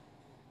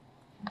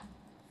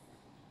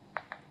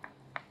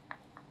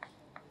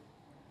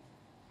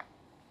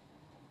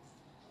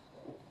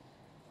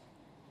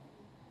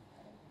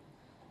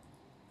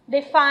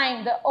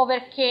defined over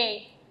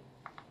K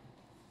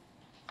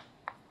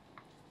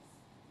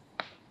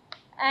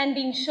and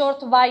in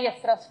short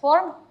Weierstrass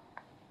form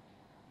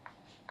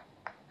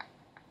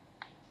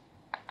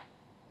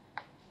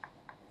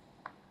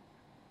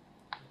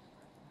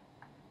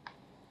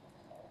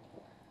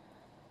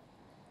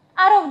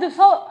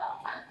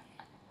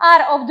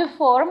are of the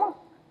form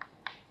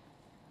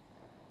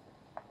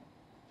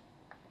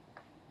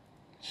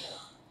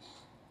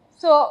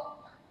so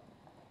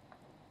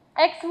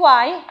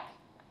xy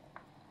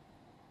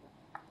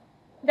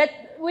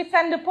that we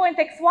send the point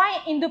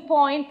xy in the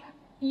point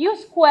u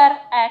square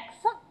x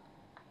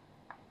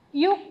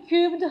u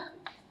cubed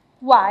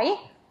y,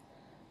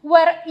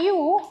 where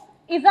u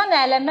is an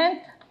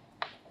element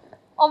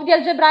of the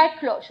algebraic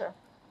closure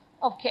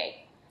of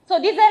K. So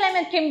this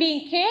element can be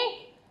in K,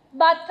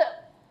 but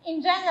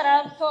in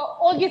general, so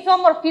all the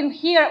isomorphisms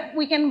here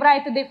we can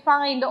write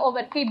defined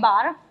over K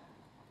bar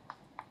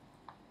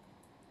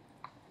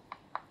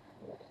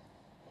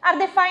are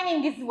defined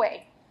in this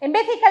way. And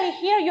basically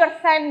here you are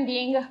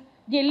sending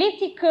the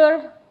elliptic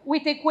curve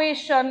with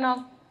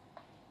equation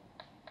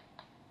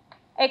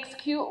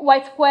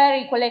y square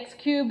equal x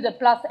cubed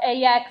plus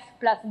ax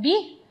plus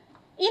b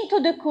into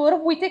the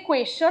curve with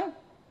equation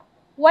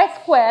y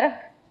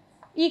square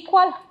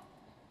equal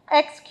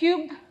x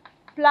cubed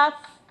plus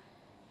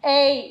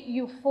a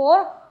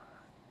u4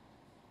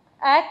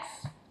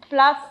 x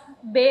plus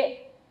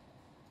b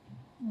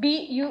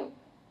u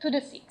to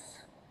the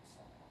 6.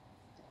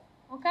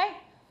 Okay?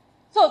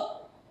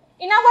 So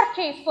in our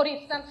case, for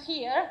instance,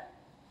 here,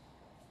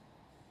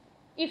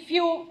 if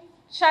you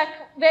check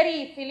very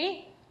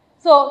easily,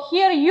 so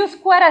here u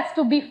square has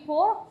to be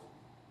 4.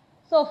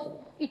 So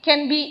it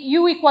can be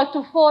u equal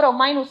to 4 or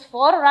minus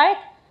 4, right?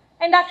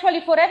 And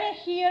actually for having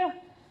here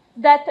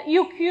that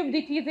u cubed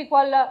it is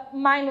equal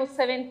minus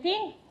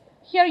 17,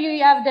 here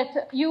you have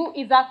that u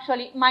is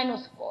actually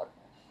minus 4.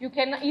 You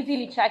can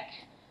easily check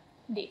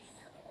this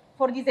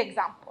for this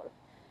example.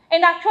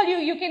 And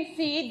actually you can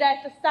see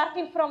that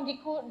starting from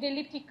the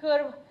elliptic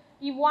curve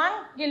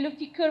E1, the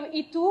elliptic curve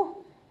E2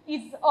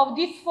 is of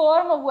this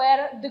form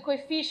where the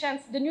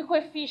coefficients, the new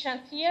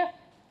coefficients here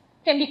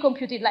can be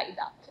computed like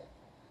that.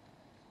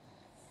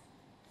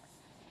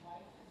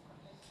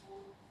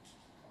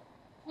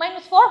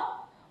 Minus 4?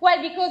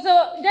 Well, because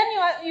then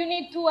you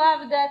need to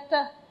have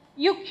that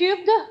u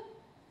cubed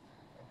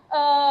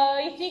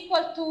is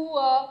equal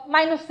to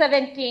minus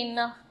 17.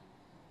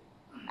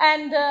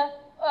 And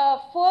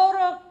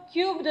 4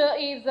 cubed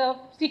is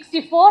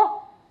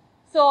 64.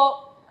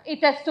 So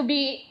it has to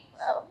be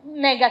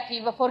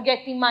negative for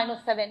getting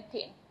minus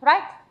 17,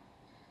 right?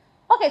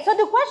 Okay, so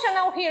the question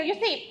now here, you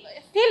see,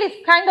 still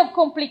it's kind of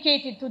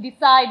complicated to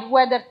decide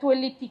whether two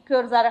elliptic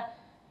curves are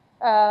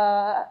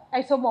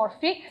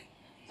isomorphic.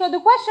 So the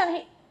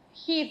question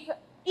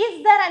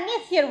is there an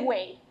easier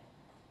way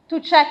to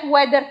check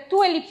whether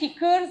two elliptic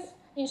curves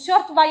in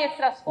short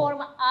Weierstrass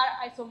form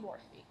are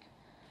isomorphic?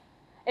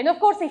 And of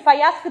course, if I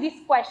ask this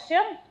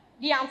question,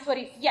 the answer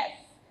is yes.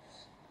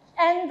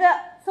 And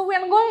so we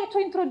are going to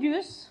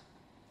introduce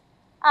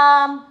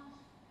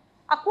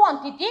a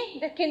quantity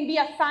that can be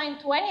assigned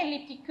to any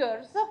elliptic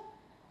curves,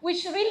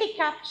 which really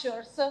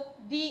captures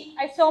the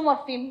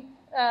isomorphism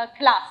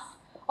class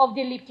of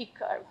the elliptic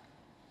curve.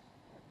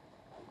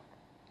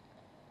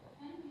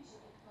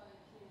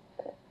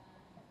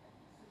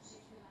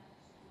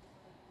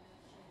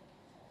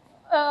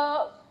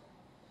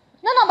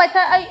 but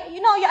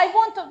I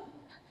want to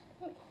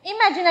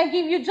imagine I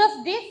give you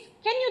just this.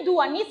 Can you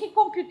do an easy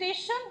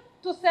computation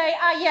to say,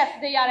 yes,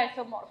 they are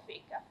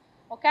isomorphic?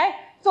 Okay?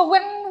 So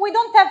when we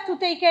don't have to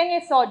take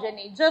any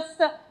isogeny, just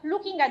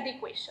looking at the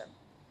equation.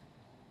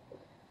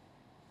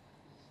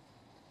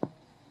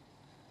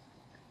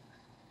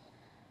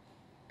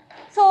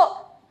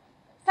 So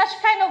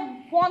such kind of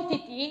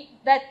quantity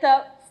that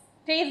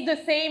stays the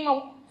same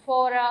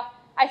for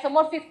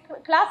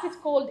isomorphic class is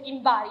called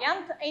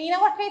invariant, and in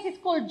our case it's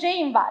called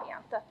J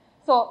invariant.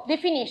 So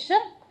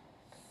definition,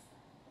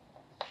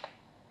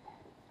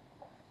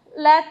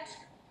 let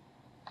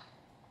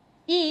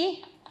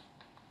E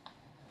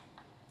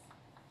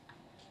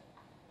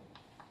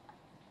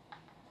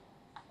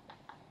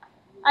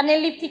an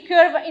elliptic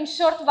curve in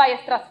short Bayes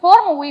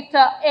transform with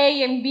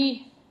A and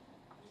B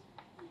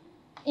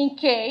in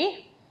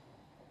K.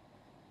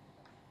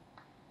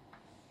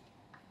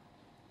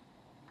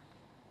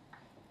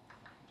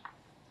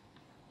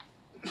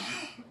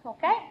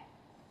 Okay?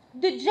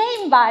 The J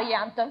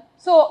invariant,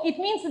 so it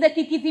means that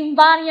it is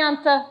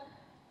invariant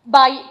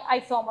by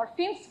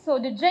isomorphisms. So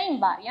the J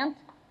invariant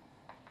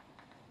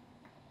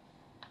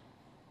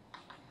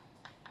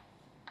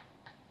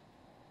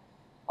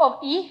of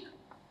E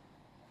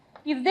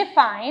is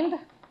defined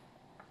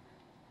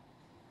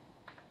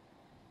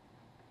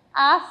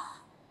as,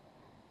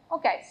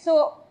 okay,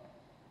 so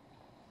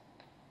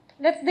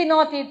let's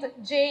denote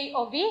it J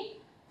of E.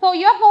 So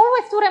you have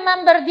always to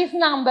remember this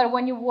number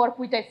when you work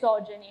with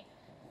isogeny.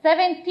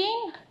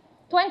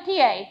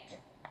 1728.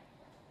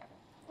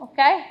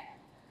 Okay?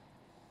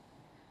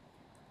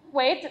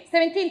 Wait,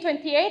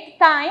 1728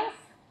 times,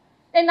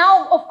 and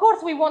now, of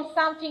course, we want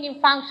something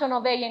in function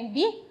of A and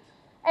B,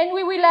 and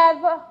we will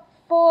have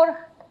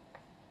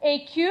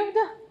 4A cubed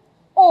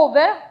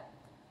over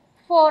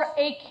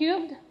 4A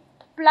cubed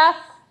plus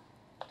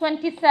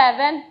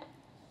 27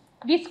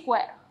 B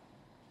squared.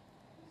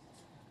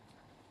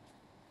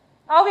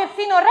 Now we have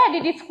seen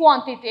already this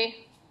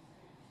quantity.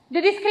 The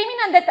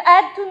discriminant that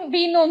had to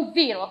be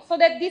non-zero, so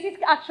that this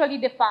is actually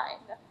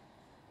defined.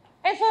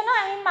 And so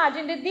now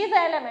imagine that these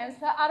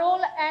elements are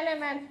all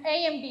elements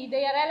A and B.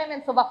 They are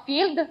elements of a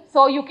field,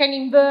 so you can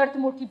invert,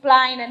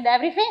 multiplying, and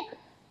everything.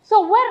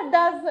 So where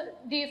does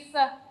this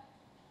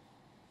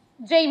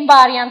J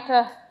invariant,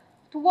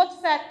 to what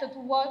set,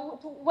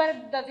 where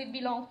does it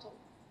belong to?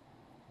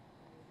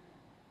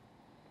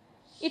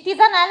 It is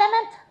an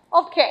element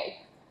of K,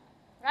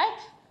 right?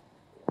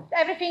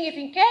 Everything is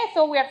in K,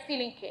 so we are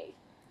still in K.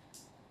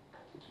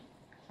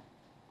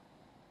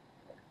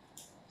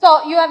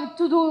 So you have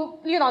to do,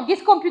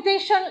 this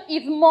computation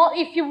is more,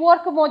 if you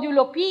work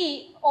modulo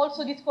P,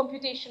 also this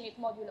computation is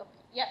modulo P.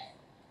 Yes?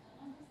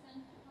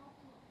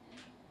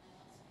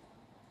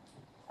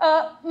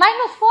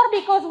 -4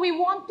 because we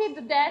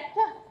wanted that,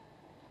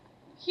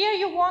 here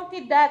you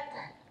wanted that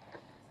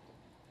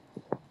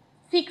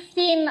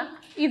 16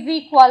 is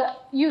equal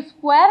U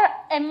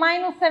square and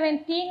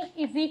 -17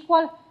 is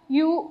equal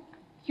U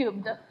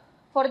cubed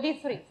for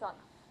this reason.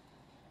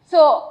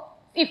 So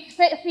if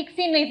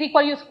 16 is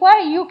equal U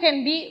square, U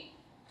can be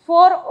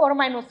 4 or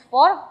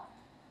 -4.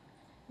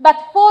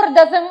 But 4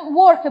 doesn't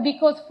work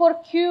because 4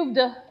 cubed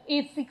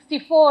is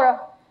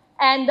 64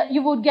 and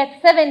you would get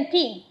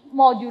 17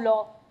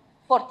 modulo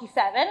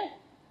 47,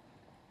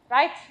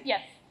 right?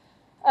 Yes.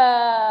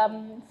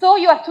 So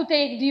you have to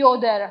take the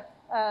other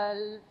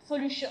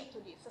solution to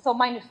this, so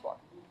 -4.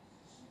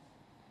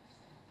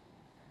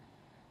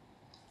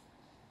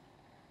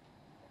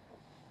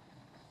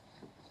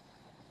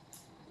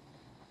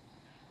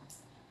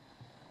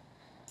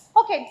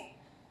 Okay,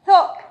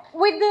 so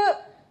with the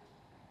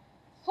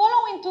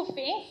following two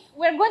things,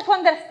 we're going to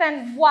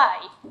understand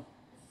why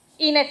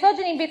in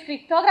isogeny-based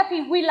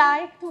cryptography we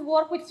like to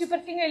work with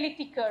supersingular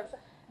elliptic curves.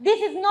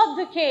 This is not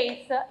the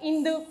case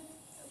in the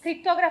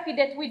cryptography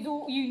that we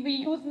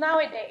use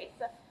nowadays,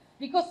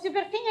 because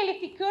supersingular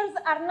elliptic curves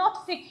are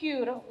not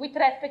secure with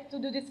respect to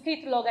the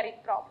discrete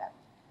logarithm problem.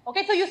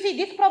 Okay, so you see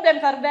these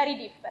problems are very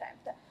different.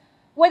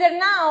 Whether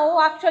now,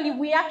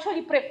 we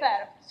actually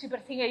prefer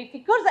supersingular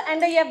elliptic curves,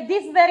 and they have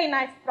these very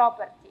nice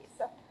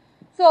properties.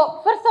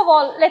 So first of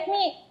all, let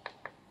me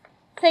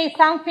say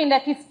something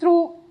that is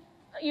true,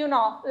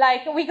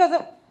 because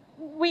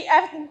we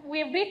have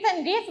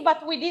written this,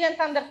 but we didn't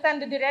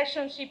understand the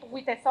relationship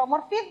with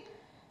isomorphism.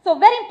 So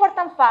very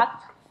important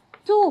fact,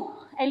 two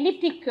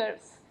elliptic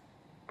curves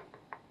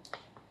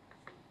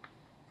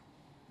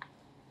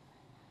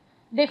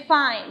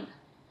defined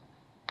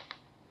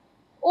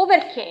over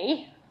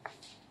K.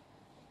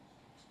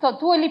 So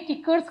two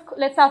elliptic curves,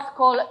 let us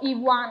call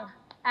E1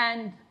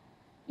 and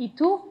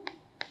E2,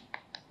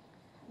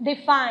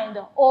 defined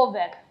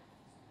over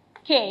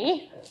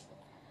K,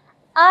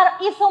 are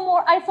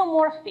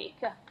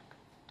isomorphic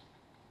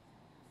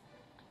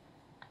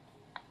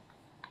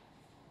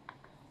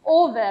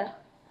over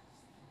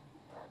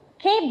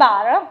K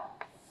bar,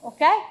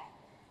 okay,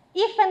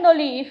 if and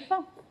only if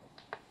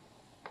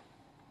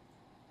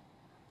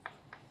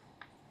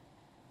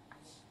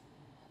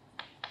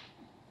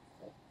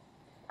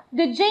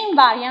the J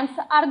invariants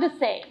are the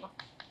same.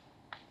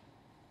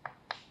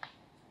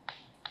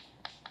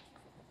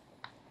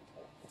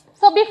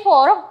 So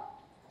before,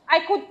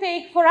 I could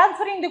take, for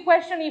answering the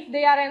question if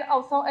they are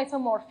also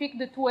isomorphic,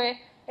 the two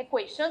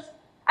equations,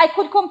 I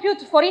could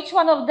compute for each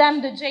one of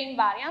them the J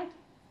invariant.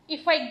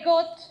 If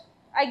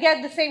I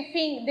get the same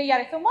thing, they are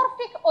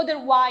isomorphic,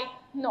 otherwise,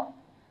 no.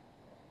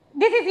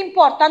 This is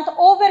important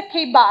over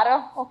K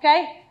bar,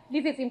 okay?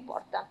 This is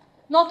important,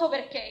 not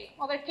over K.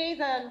 Over K is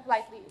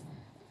slightly,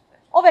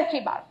 over K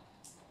bar.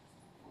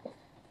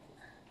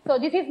 So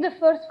this is the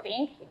first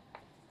thing.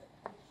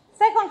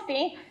 Second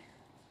thing,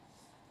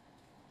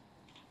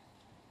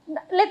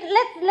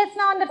 let's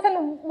now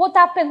understand what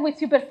happens with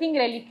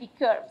supersingular elliptic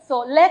curve. So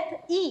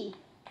let E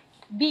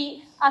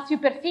be a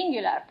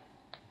supersingular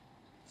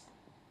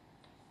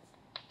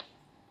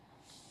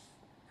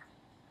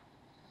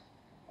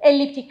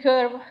elliptic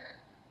curve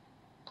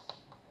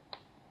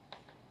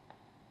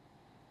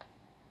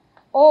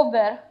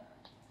over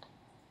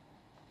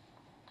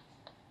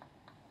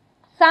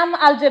some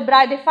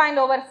algebraic, defined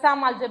over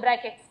some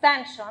algebraic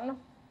extension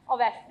of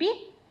Fp,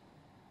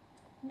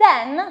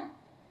 then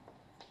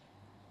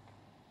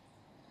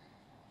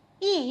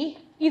E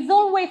is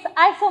always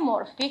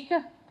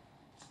isomorphic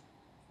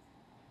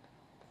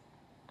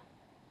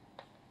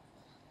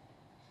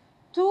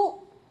to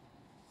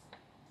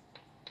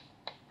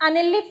an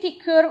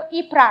elliptic curve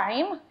E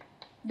prime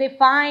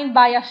defined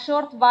by a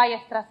short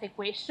Weierstrass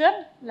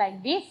equation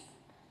like this.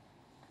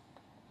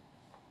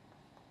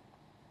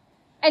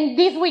 And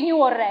this we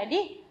knew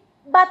already.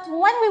 But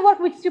when we work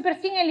with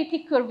supersingular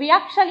elliptic curve, we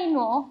actually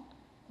know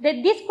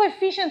that these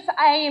coefficients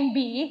A and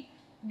B,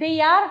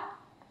 they are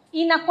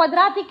in a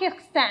quadratic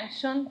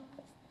extension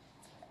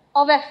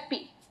of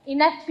Fp, in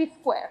Fp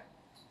squared.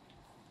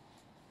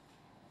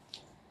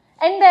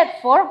 And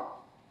therefore,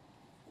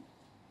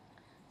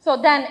 so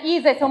then E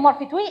is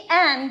isomorphic to E,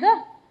 and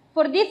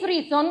for this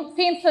reason,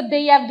 since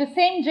they have the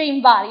same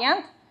J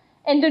invariant,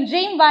 and the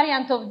J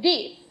invariant of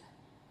this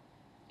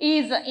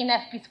is in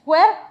Fp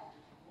squared,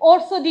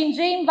 also the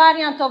J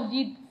invariant of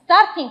the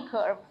starting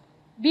curve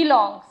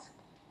belongs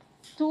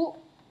to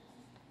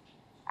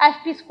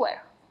Fp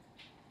squared.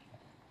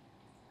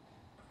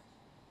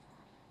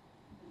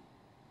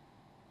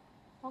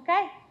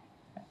 Okay?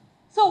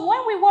 So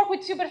when we work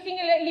with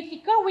supersingular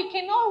elliptic curve, we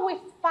can always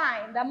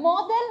find a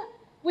model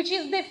which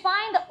is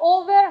defined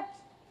over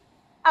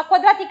a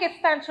quadratic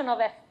extension of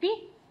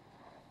Fp.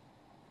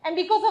 And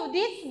because of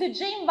this, the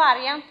J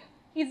invariant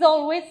is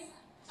always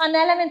an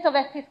element of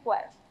Fp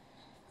squared.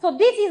 So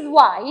this is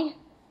why,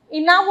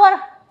 in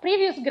our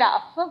previous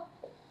graph,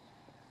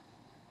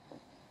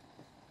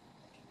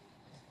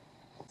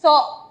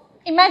 so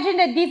imagine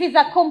that this is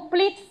a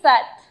complete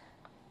set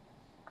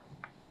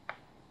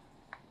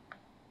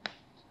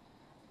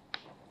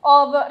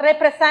of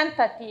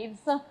representatives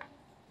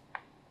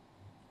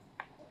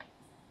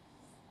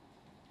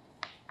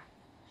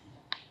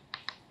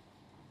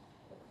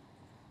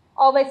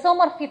of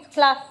isomorphism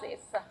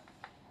classes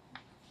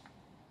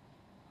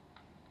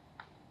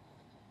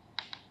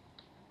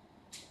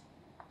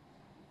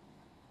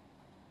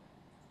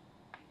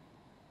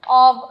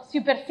of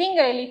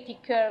supersingular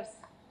elliptic curves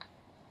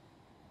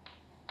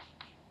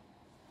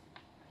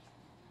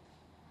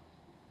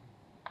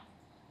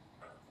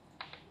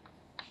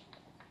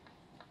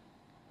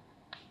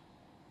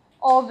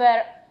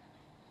over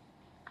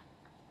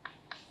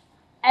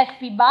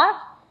Fp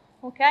bar,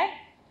 okay?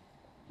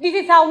 This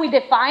is how we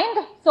defined.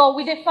 So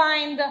we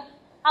defined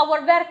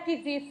our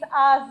vertices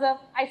as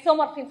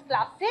isomorphism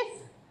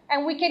classes,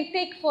 and we can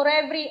take for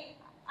every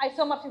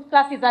isomorphism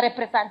class is a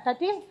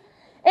representative.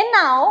 And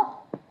now,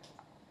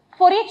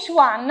 for each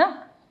one,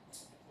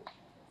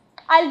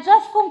 I'll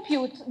just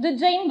compute the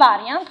J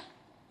invariant.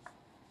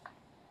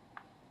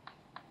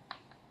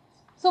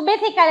 So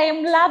basically,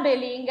 I'm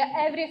labeling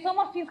every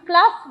isomorphism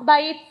class by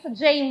its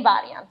J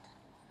invariant,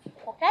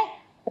 okay?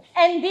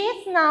 And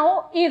this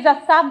now is a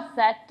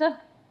subset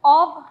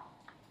of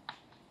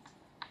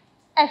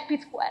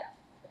Fp squared.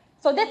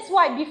 So that's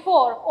why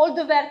before all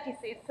the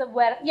vertices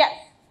were, yes?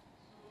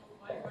 So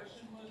my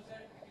question was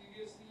that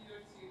previously you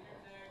had stated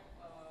that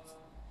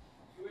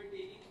you were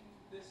taking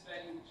this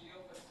value J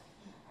of Fp,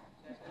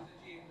 that is the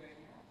J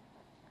invariant,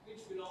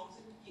 which belongs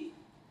in K.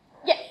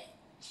 Yes.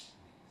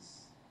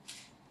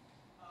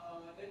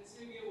 Let's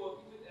say we are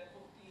working with f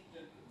of t in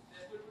general,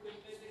 therefore it would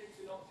imply that it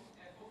belongs in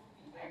f of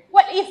t, right?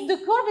 Well, if the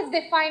curve is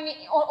defined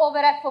over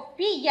f of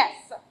p,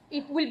 yes,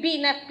 it will be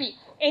in fp.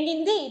 And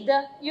indeed,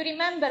 you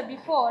remember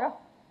before,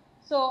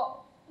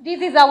 so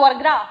this is our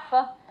graph.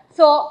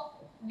 So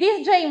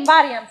these J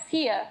invariants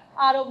here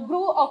are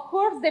of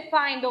curves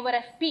defined over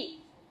fp,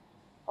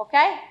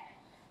 okay?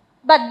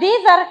 But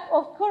these are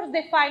of curves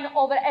defined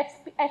over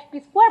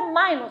fp squared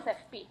minus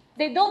fp.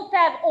 They don't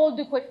have all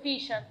the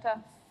coefficients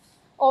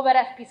over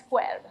fp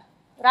squared,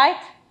 right?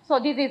 So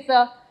this is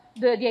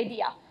the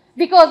idea.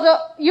 Because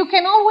you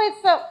can always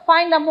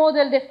find a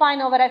model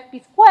defined over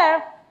fp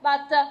squared,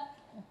 but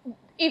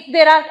if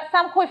there are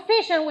some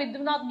coefficients which do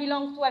not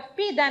belong to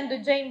fp, then the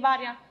J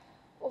invariant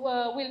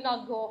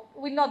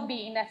will not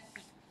be in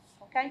fp,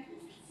 okay?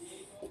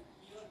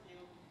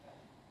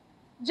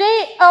 J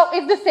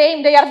is the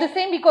same. They are the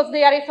same because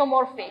they are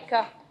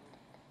isomorphic.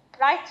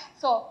 right?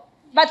 So,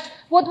 but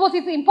what was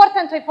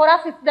important for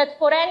us is that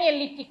for any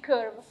elliptic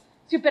curve,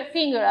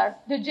 supersingular,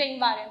 the J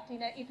invariant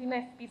is in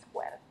SP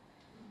squared.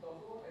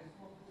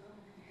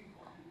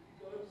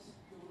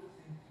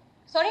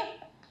 Sorry?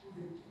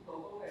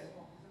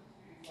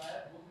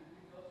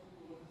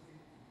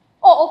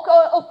 Oh,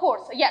 of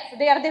course, yes.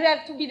 They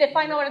have to be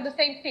defined over the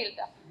same field.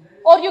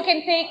 Or you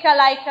can take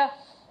like...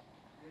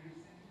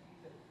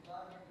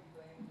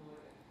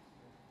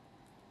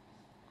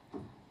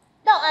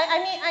 no,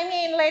 I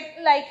mean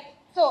like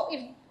so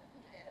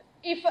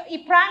if E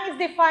prime is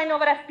defined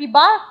over FP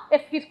bar,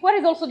 FP square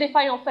is also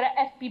defined over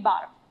FP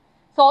bar.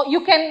 So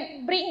you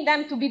can bring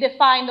them to be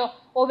defined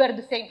over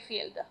the same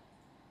field.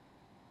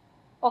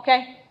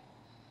 Okay?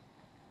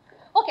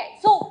 Okay,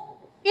 so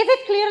is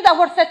it clear that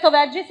our set of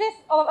edges,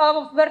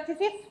 of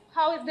vertices,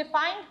 how it's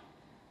defined?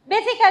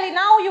 Basically,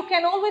 now you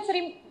can always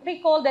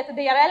recall that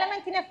they are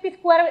elements in FP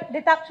square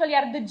that actually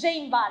are the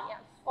J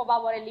invariants of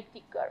our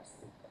elliptic curves.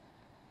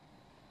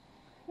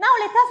 Now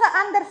let us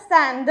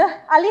understand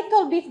a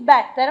little bit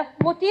better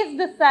what is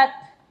the set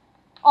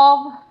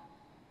of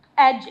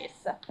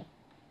edges.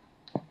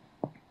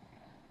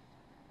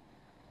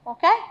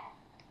 Okay?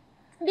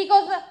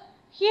 Because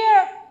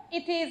here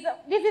this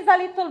is a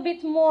little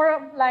bit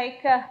more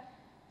like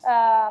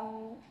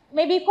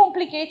maybe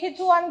complicated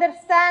to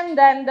understand,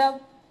 and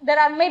there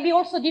are maybe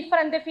also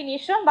different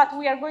definitions, but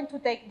we are going to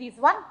take this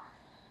one.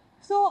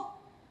 So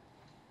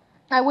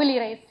I will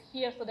erase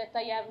here so that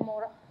I have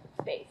more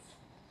space.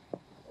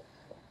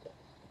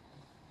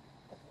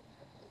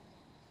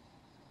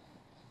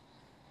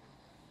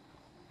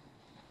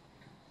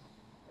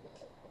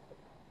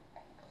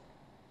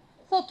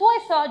 So two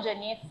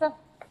isogenies,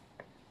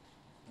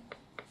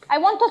 I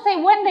want to say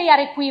when they are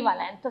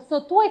equivalent.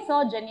 So two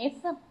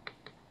isogenies,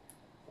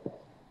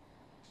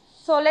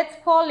 so let's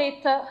call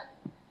it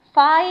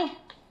phi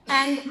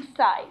and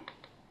psi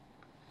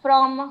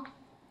from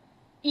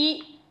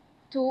E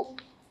to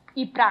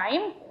E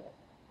prime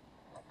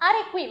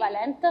are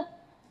equivalent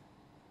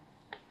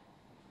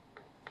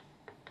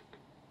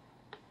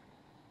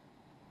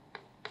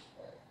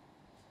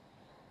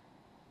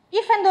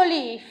if and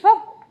only if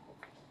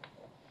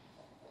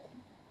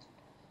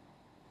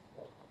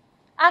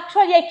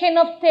actually I can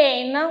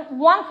obtain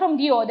one from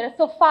the other.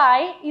 So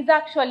phi is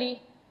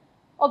actually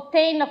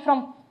obtained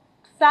from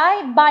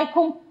psi by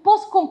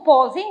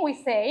post-composing, we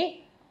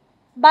say,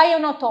 by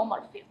an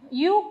automorphism.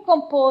 U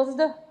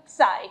composed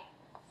psi.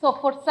 So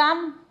for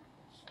some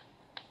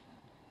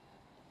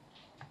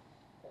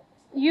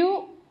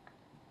U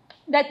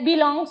that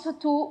belongs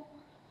to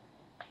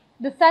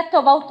the set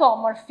of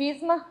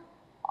automorphism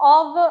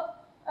of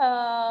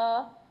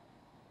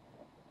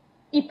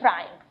E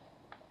prime.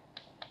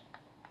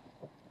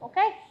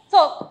 Okay?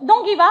 So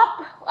don't give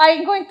up.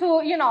 I'm going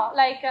to,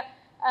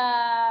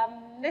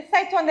 let's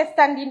try to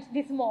understand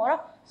this more.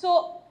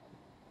 So,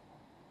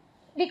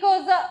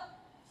 because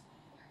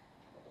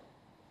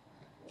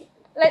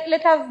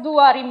let us do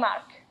a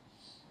remark.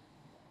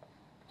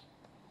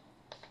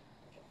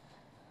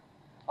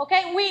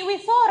 Okay, we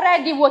saw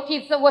already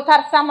what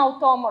are some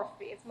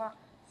automorphisms.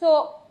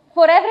 So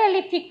for every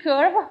elliptic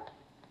curve,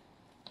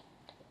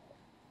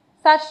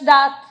 such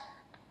that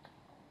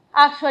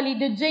actually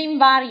the J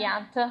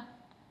invariant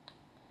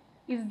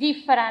is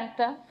different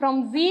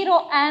from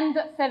 0 and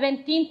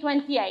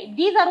 1728.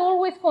 These are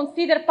always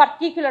considered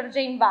particular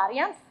J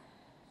invariants.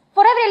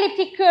 For every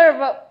elliptic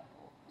curve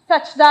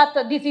such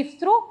that this is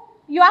true,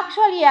 you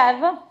actually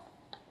have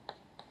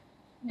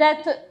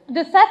that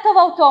the set of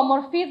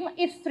automorphism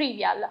is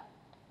trivial.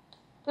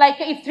 Like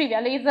it's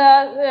trivial,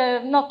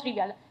 it's not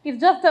trivial.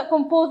 It's just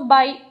composed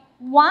by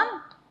 1,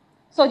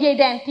 so the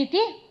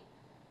identity,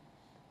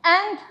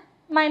 and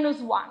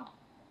 -1.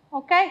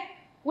 Okay?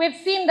 We've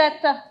seen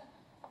that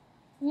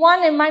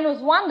 1 and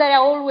 -1, they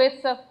are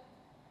always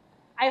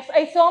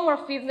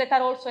isomorphisms that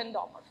are also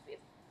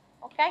endomorphisms.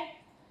 Okay?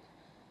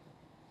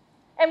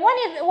 And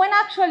when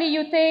actually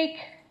you take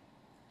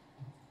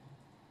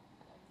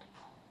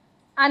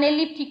an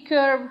elliptic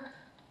curve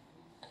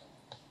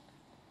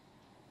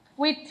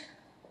with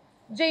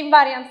J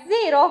invariant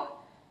 0,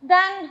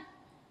 then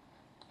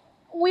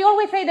we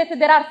always say that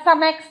there are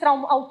some extra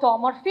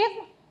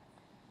automorphisms.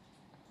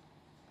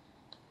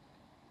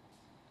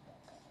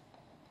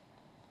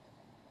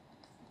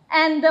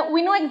 And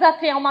we know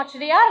exactly how much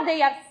they are.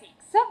 They are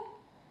 6.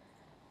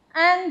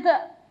 And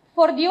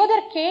for the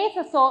other case,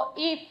 so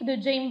if the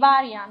J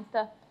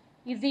invariant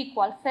is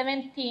equal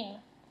 17,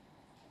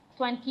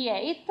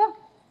 28,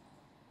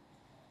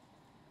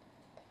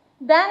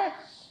 then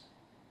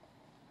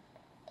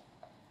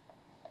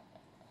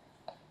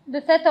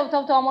the set of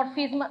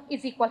automorphism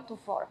is equal to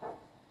 4.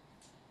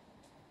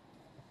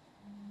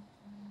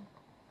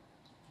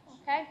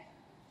 Okay?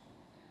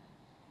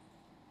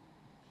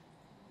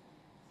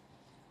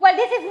 Well,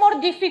 this is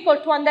more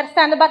difficult to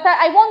understand, but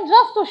I want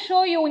just to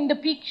show you in the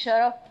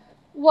picture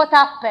what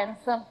happens.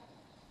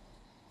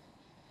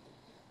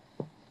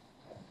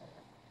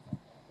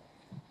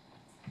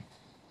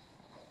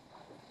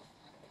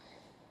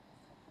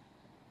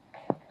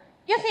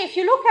 you see, if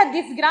you look at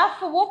this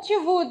graph, what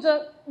you would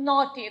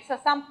notice,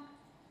 some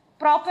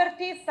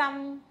properties,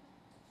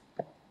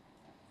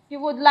 you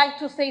would like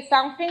to say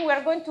something.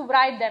 We're going to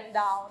write them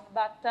down,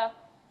 but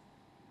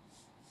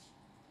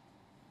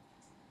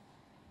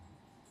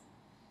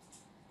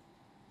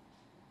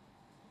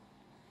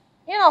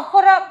you know,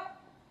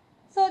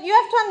 so you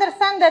have to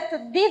understand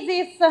that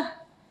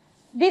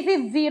this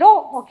is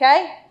 0, okay,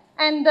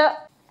 and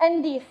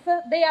this,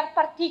 they are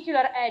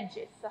particular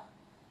edges,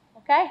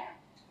 okay.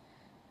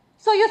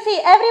 So you see,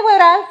 everywhere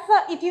else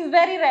it is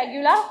very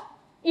regular.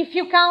 If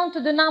you count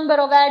the number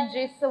of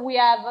edges, we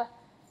have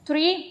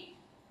 3,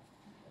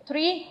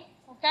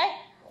 okay?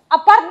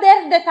 Apart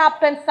there, that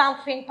happens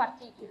something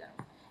particular.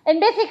 And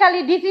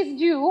basically, this is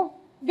due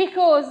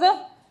because,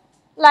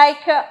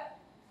 like,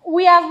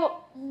 we have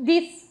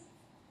this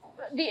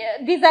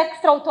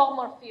extra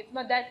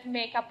automorphism that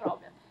make a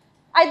problem.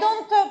 I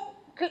don't,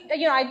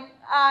 you know,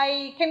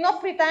 I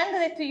cannot pretend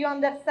that you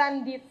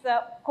understand this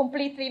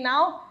completely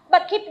now,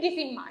 but keep this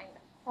in mind,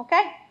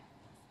 okay?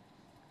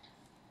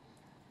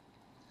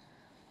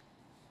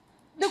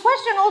 The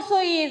question also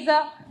is,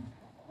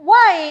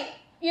 why,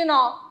 you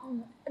know,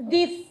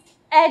 these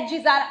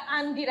edges are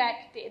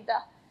undirected?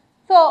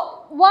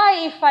 So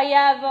why if I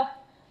have,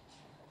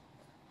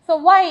 so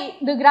why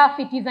the graph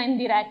it is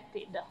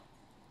undirected?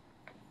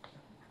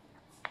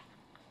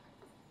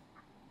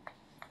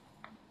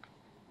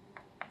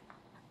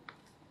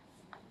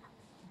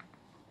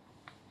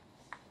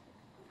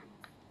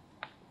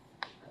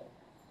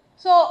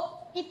 So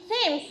it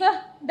seems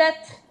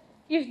that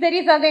if there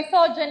is an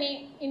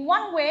isogeny in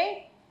one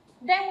way,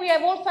 then we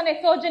have also an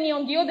isogeny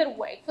on the other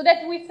way. So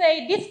that we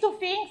say these two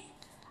things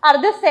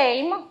are the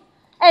same,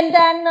 and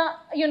then,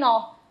 you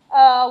know,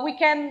 we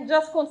can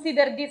just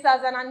consider this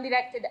as an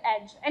undirected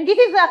edge. And this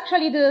is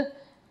actually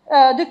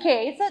the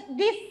case.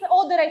 This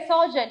other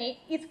isogeny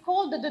is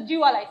called the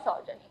dual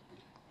isogeny.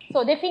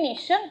 So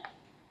definition.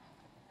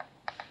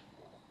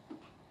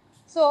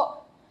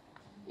 So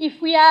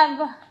if we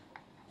have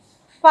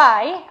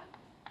phi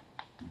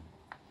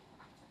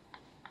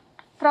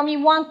from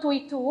E1 to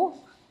E2,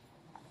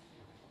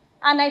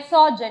 an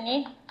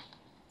isogeny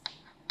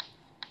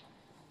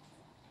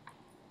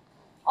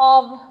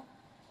of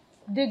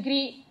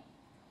degree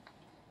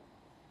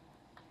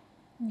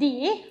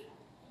d,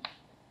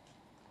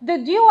 the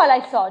dual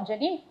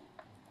isogeny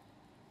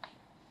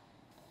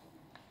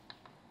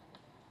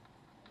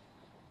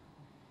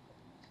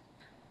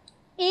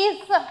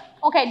is,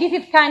 okay, this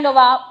is kind of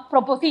a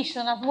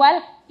proposition as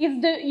well, is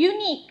the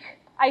unique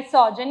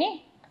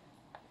isogeny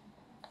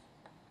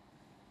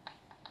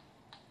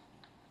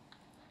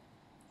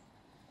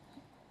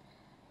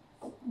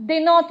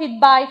denoted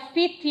by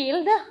phi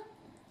tilde,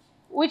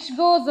 which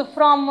goes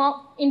from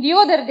in the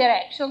other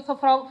direction, so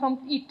from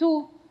E2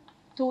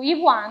 to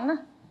E1,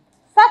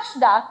 such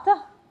that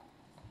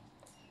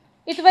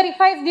it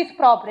verifies this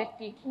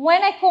property.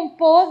 When I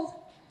compose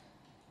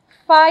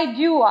phi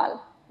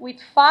dual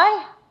with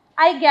phi,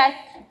 I get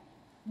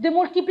the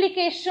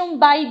multiplication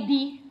by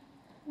d,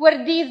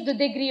 where d is the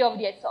degree of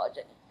the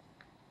isogeny.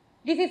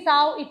 This is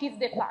how it is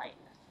defined,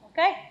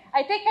 okay?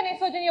 I take an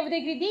isogeny of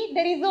degree d,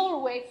 there is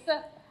always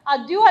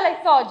a dual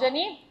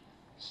isogeny,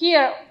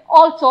 here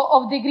also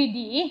of degree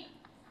d.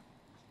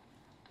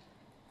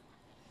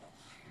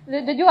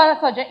 The dual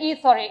isogeny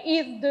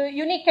is the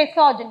unique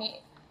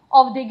isogeny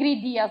of degree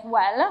d as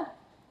well,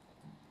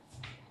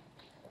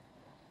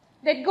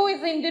 that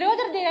goes in the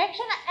other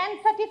direction and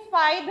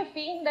satisfies the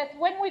thing that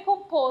when we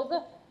compose,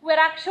 we're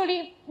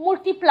actually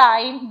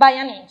multiplying by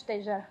an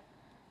integer,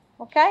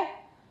 okay?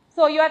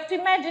 So you have to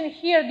imagine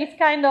here this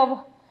kind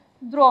of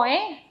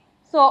drawing.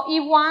 So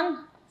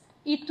E1,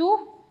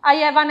 E2, I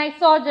have an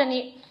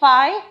isogeny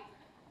phi,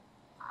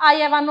 I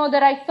have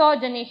another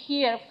isogeny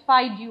here,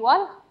 phi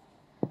dual,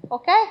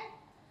 okay?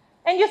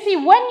 And you see,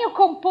 when you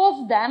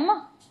compose them,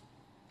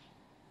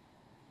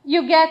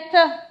 you get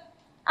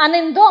an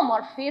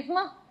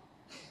endomorphism,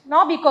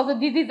 no? Because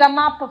this is a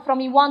map from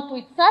E1 to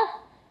itself,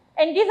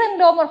 and this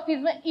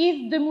endomorphism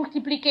is the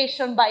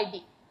multiplication by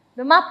d,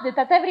 the map that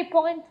at every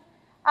point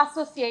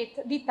associates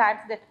d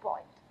times that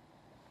point.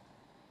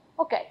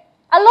 Okay,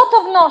 a lot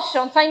of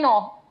notions, I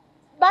know,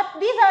 but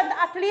these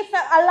at least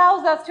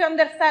allows us to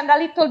understand a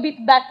little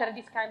bit better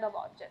this kind of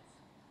objects.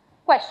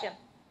 Question?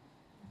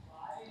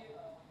 Why G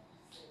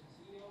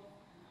of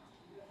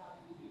either have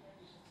two different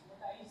conditions?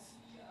 But I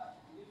see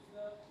if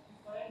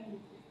current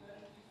if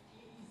A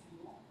is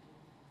 0,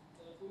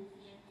 the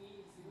coefficient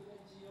A is 0, then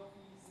G of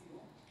E is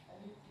 0,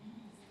 and if B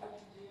is 0,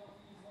 then J of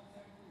E is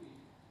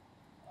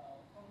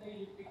 1728 from the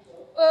elliptic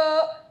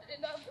curve.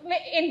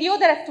 And the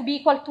other has to be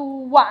equal to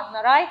 1,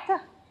 right?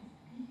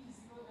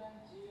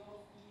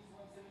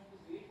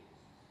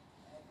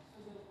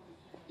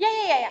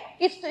 Yeah.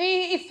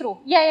 It's true.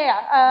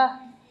 Yeah.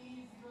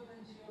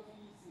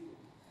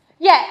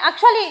 Yeah,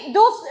 actually,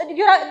 those, do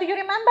you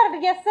remember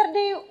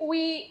yesterday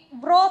we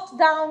wrote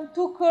down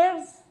two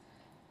curves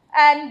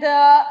and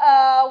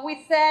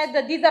we said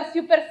that these are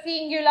super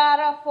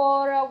singular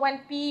for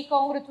when P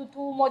congruent to 2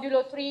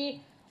 modulo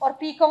 3 or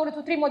P congruent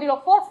to 3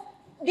 modulo 4.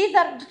 these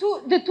are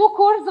the two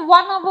curves,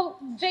 one of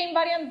J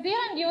invariance 0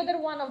 and the other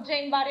one of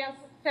J invariance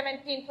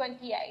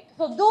 1728.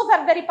 So those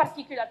are very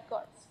particular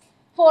curves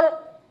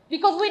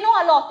because we know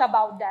a lot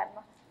about them.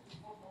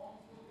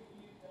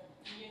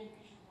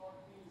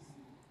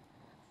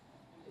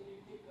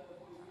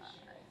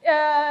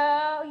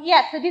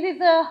 Yes, this is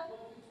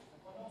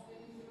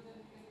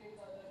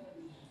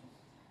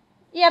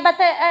yeah, but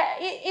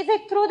is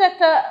it true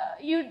that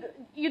you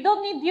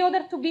don't need the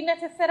other to be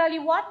necessarily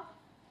 1?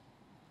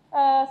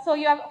 So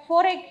you have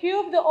 4a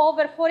cubed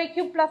over 4a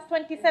cubed plus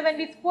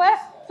 27b squared.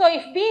 So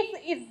if b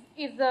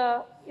is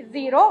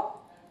 0,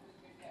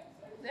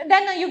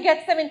 then you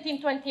get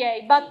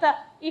 1728. But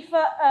if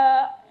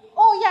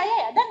oh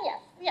yeah, then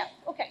yes,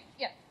 okay,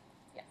 yes.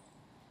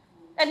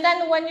 And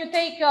then when you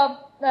take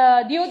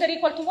the other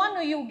equal to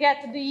 1, you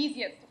get the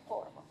easiest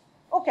form.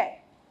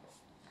 Okay.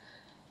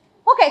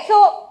 Okay,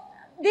 so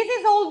this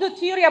is all the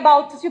theory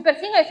about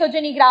supersingular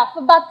isogeny graph,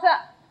 but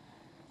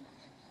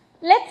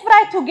let's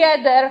write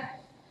together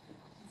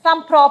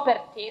some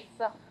properties.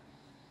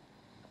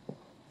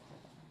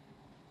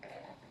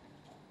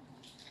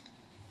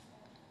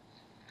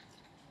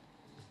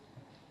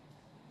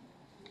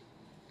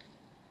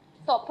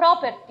 So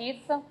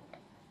properties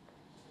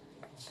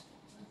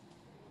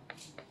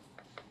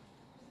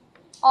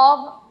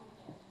of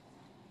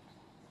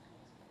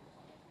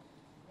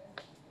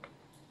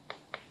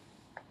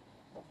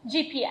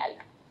GPL.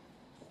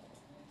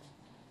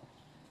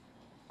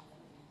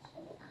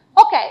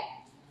 Okay,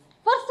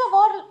 first of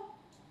all,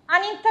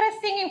 an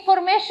interesting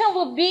information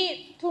would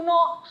be to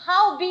know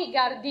how big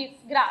are these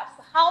graphs,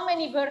 how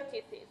many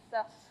vertices.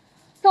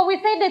 So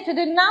we say that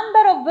the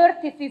number of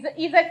vertices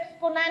is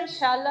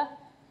exponential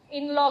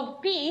in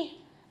log p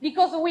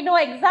because we know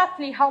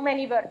exactly how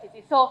many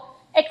vertices. So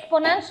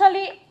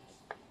exponentially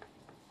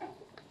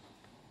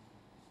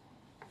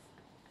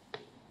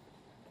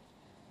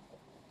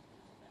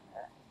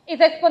is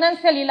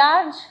exponentially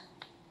large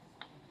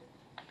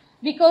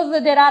because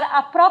there are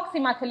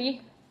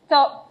approximately,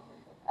 so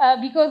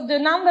because the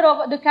number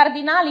of, the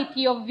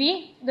cardinality of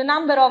V, the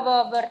number of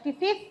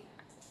vertices,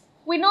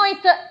 we know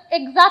it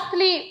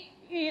exactly,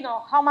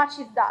 how much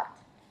is that.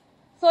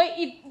 So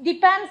it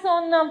depends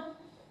on,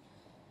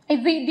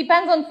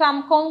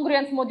 some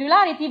congruence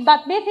modularity,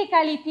 but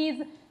basically it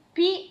is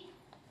P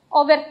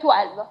over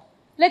 12.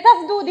 Let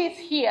us do this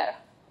here,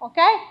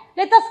 okay?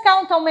 Let us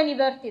count how many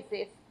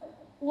vertices.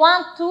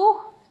 1, 2,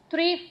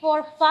 3,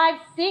 4, 5,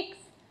 6,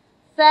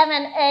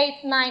 7,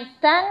 8, 9,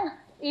 10,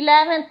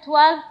 11,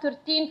 12,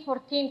 13,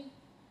 14,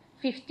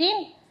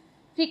 15,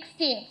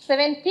 16,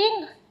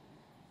 17,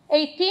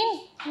 18,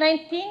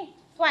 19,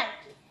 20.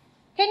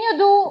 Can you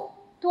do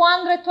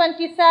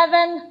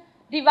 227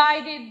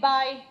 divided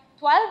by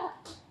 12?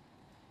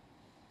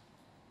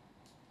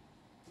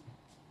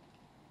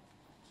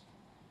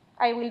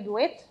 I will do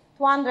it.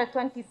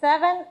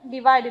 227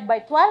 divided by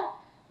 12.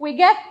 We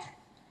get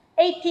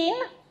 18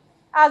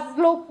 as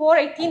log 4,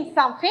 18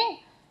 something.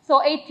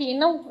 So 18,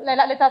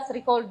 let us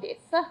recall this.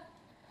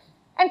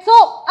 And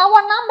so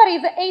our number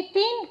is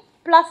 18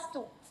 plus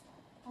 2,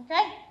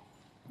 okay?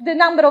 The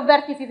number of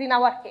vertices in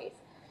our case.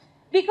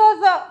 Because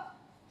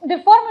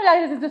the formula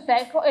is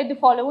the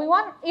following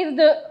one, is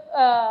the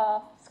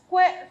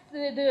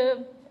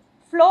the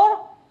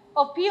floor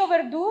of P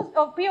over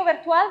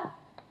 12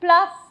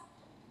 plus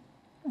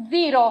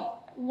 0,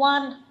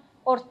 1,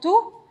 or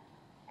 2.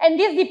 And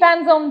this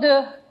depends on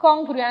the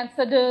congruence,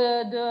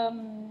 the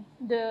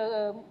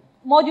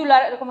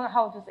modular,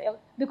 how to say,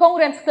 the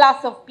congruence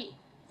class of P.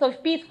 So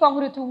if P is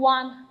congruent to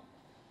 1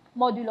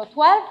 modulo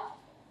 12,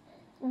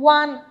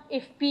 1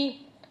 if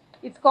P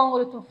is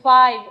congruent to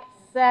 5,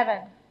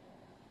 7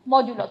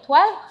 modulo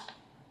 12,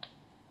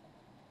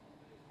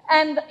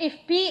 and if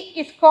P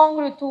is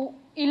congruent to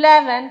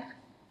 11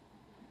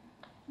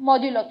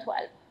 modulo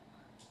 12.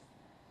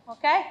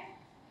 Okay?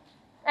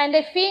 And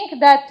I think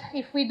that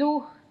if we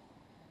do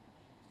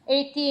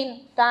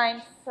 18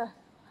 times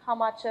how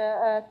much?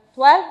 12.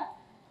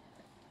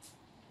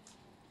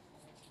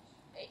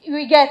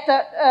 We get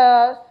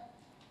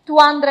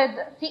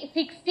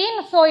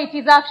 216, so it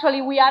is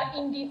actually, we are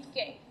in this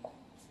case.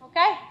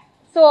 Okay?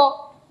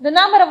 So the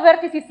number of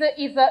vertices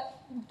is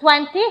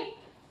 20,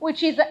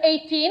 which is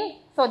 18.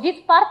 So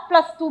this part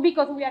plus 2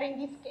 because we are in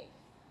this case.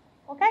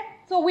 Okay?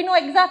 So we know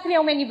exactly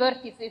how many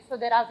vertices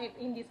there are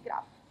in this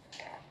graph.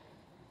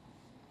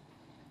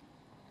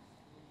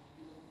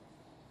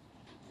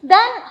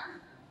 Then,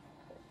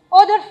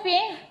 other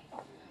thing,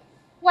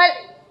 well,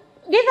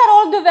 these are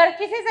all the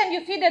vertices, and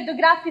you see that the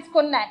graph is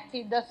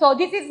connected. So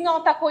this is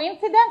not a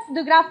coincidence.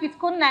 The graph is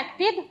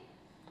connected.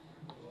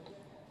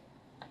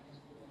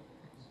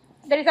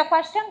 There is a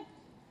question?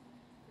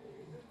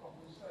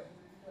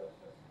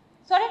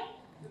 Sorry?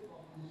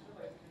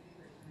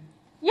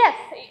 Yes,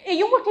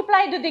 you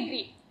multiply the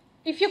degree.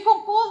 If you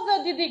compose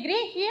the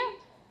degree here,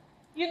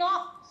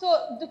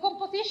 so the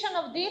composition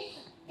of this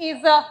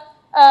is an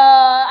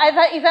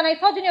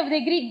isogeny of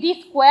degree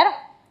d square,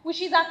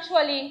 which is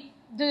actually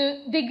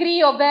the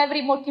degree of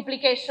every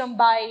multiplication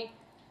by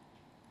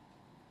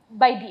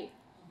d.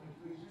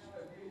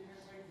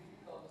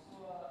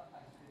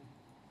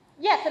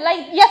 Yes,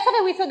 like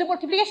yesterday we saw the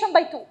multiplication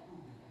by 2.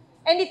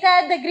 And it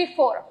had degree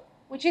 4,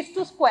 which is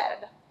 2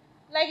 squared.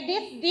 Like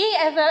this, D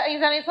is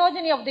an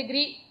isogeny of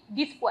degree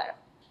D squared.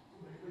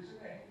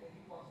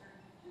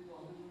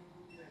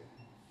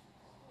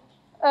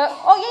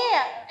 Oh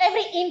yeah,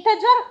 every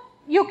integer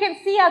you can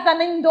see as an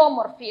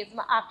endomorphism,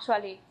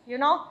 actually, you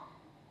know?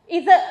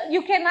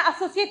 You can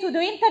associate to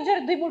the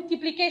integer the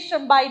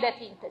multiplication by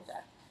that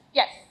integer.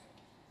 Yes?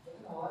 But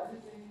then how are you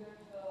saying that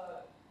the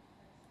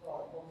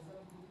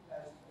orthogonal group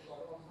has the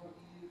orthogonal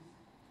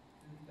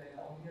is like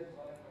only as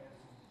 1 and minus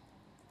 1?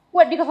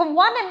 Well, because from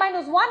 1 and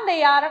minus 1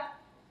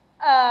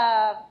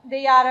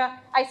 they are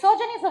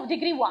isogenies of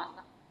degree 1,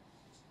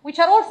 which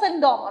are also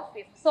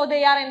endomorphisms, so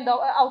they are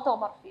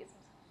automorphisms.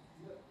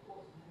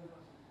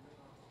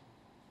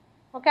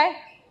 Okay?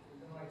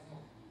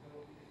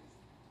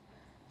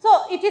 So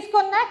it is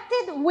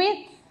connected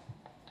with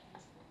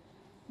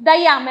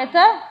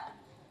diameter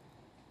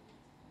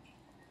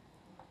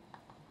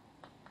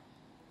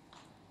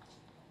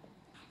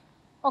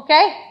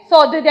okay?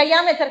 So the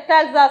diameter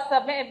tells us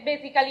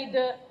basically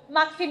the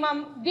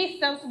maximum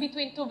distance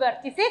between two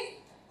vertices.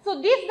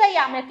 So this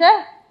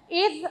diameter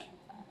is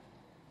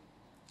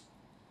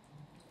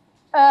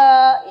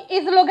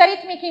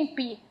logarithmic in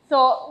P.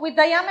 So with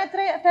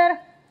diameter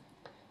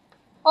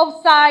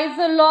of size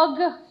log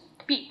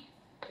P.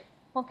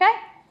 Okay?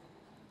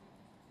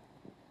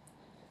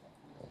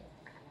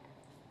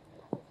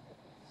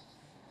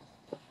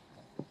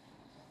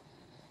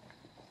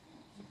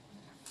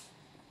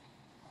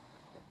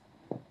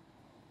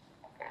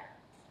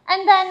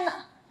 And then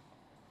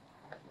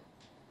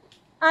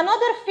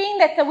another thing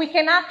that we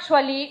can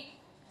actually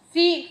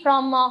see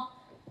from,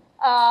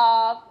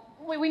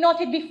 we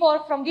noted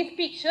before from this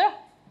picture,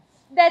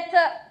 that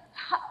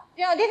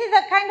you know, this is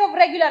a kind of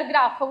regular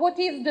graph. What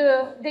is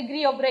the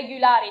degree of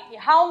regularity?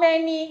 How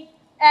many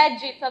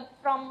edges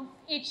from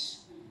each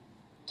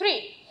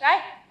tree,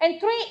 right? And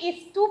 3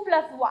 is 2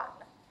 plus 1.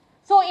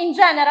 So in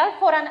general,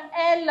 for an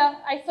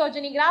L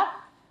isogeny graph,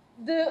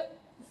 the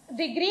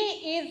degree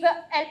is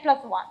L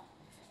plus 1.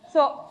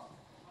 So,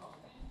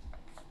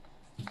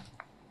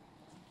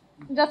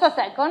 just a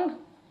second.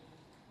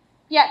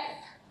 Yes.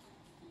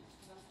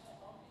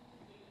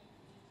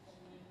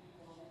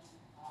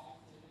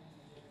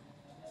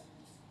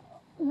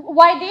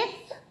 Why this?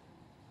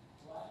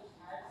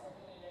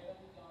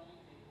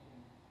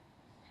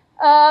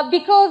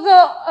 Because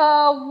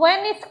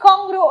when it's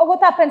congruent,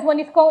 what happens when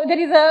it's congruent? There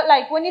is a,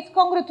 like, when it's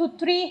congruent to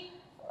 3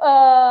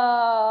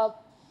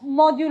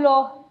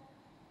 modulo.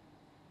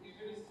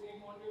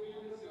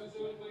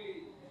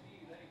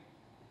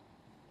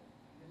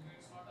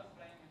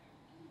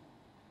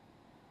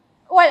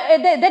 Well,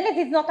 then it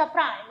is not a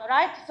prime,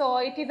 right? So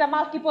it is a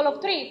multiple of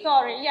 3,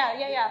 sorry, yeah.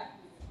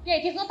 Yeah,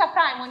 it is not a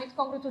prime when it's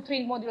congruent to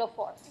 3 modulo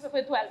 4,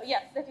 12,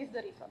 yes, that is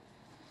the reason.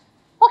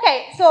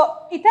 Okay,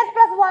 so it has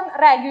plus 1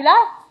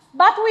 regular,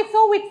 but we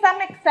saw with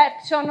some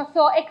exception,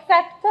 so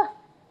except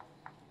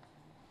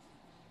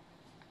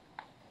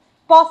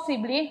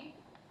possibly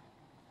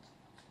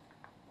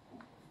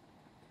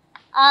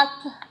at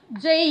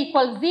j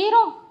equals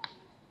 0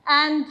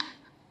 and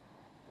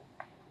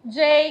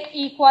j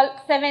equals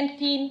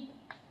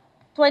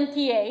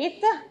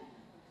 1728,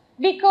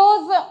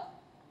 because,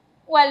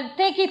 well,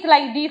 take it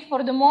like this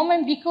for the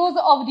moment, because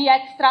of the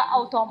extra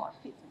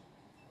automorphism.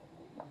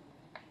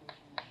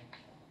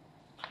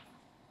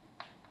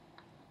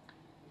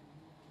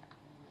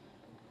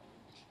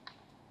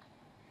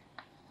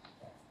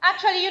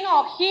 Actually, you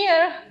know,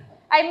 here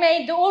I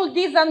made all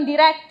these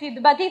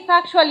undirected, but it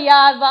actually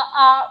has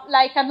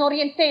like an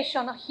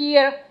orientation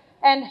here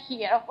and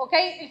here,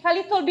 okay? It's a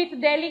little bit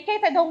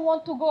delicate. I don't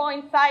want to go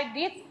inside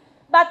this,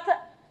 but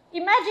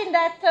imagine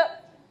that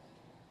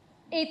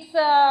it's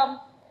L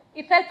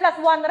plus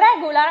 1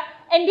 regular,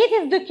 and this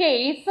is the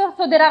case,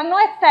 so there are no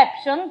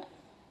exceptions.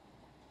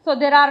 So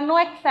there are no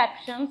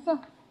exceptions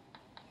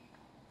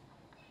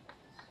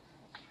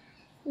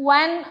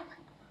when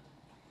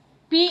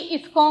P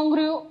is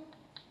congruent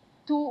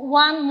to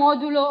 1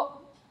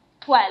 modulo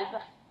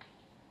 12.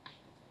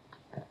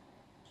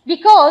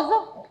 Because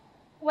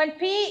when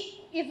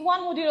P is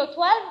 1 modulo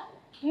 12,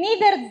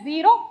 neither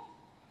 0,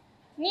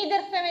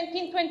 neither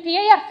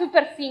 1728 are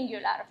super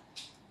singular.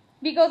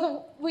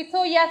 Because we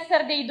saw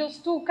yesterday those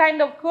two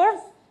kind of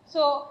curves.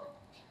 So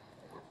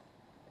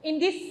in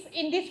this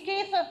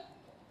case,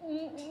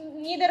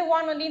 neither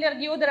one or neither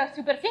the other are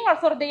super singular,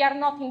 so they are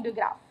not in the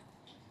graph.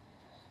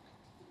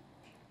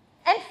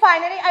 And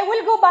finally, I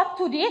will go back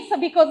to this,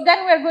 because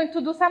then we're going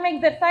to do some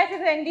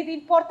exercises, and it's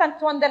important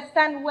to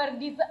understand where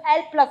this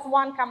L plus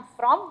 1 comes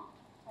from,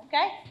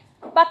 okay?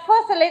 But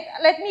first,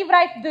 let me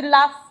write the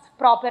last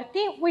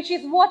property, which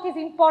is what is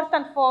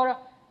important for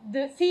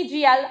the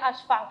CGL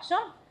hash function.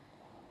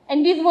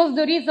 And this was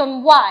the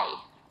reason why,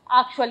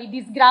 actually,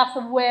 these graphs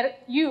were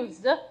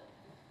used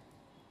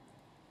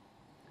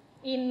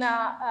in,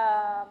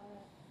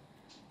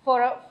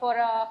 for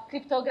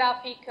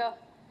cryptographic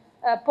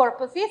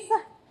purposes.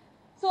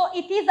 So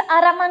it is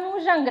a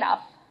Ramanujan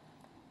graph.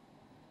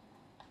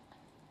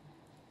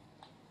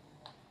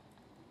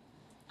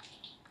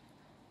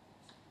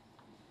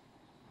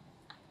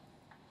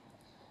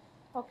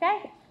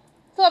 Okay?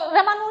 So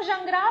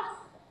Ramanujan graphs,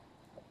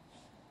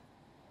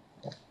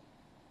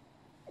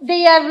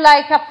 they have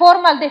like a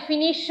formal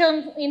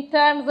definition in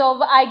terms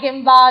of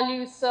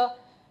eigenvalues.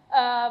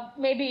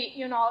 Maybe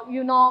you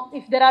know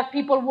if there are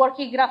people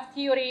working graph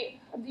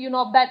theory, you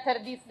know better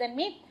this than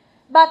me.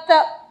 But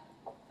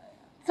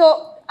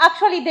so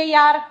actually they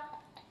are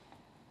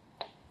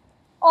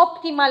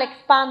optimal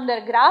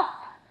expander graph.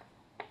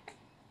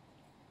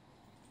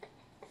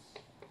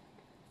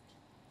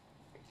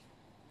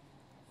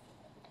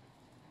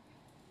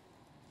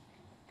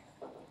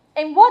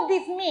 And what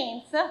this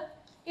means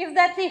is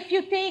that if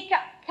you take a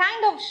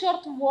kind of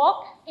short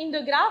walk in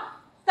the graph,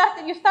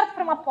 you start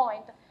from a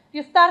point.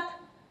 You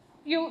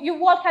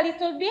walk a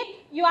little bit,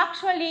 you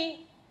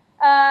actually,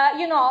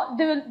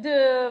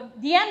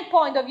 the end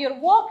point of your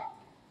walk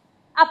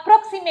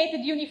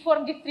approximated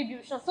uniform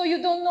distribution. So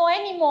you don't know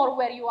anymore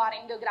where you are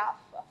in the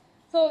graph.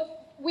 So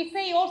we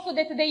say also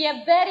that they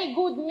have very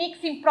good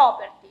mixing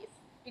properties.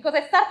 Because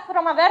I start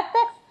from a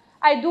vertex,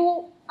 I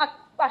do a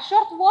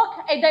short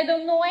walk, and I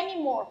don't know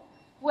anymore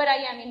where I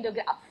am in the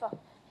graph.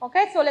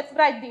 Okay, so let's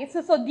write this.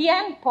 So the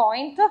end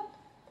point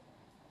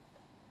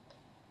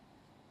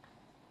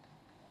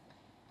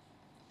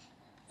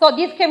so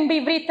this can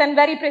be written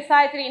very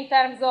precisely in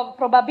terms of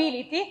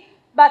probability,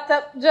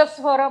 but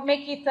just for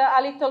make it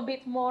a little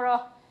bit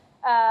more,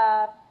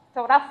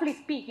 so roughly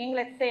speaking,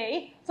 let's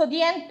say, so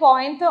the end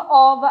point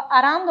of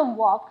a random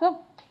walk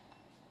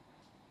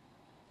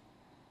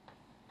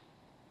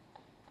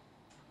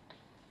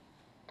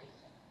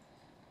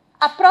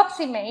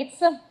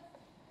approximates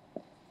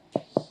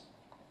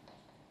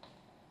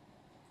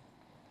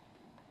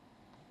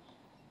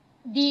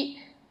the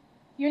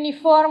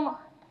uniform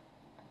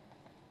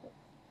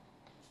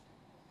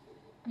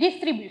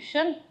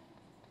distribution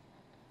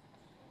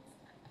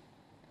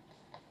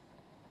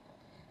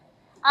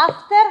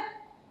after,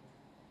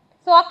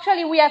 so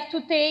actually we have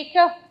to take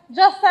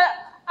just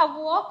a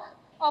walk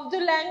of the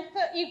length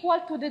equal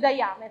to the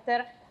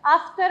diameter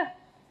after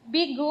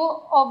big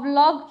O of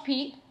log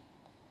P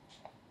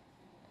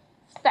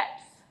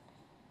steps.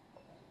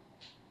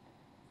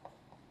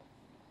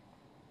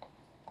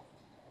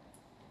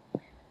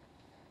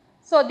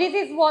 So this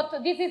is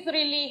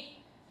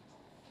really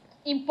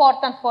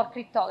important for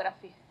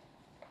cryptography.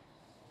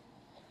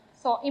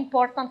 So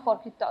important for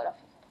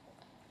cryptography.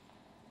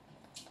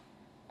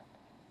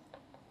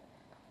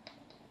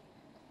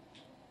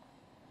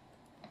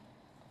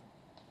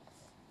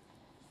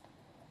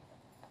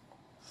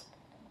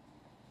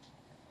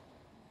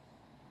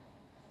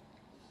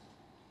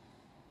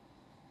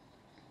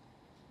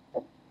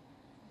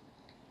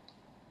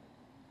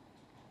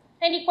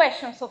 Any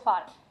questions so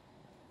far?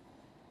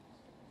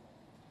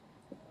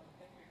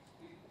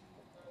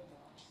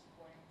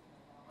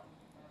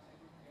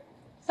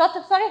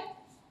 Sorry?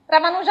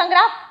 Ramanujan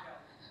graph?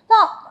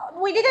 No,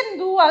 we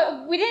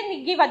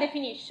didn't give a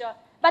definition.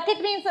 But it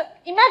means,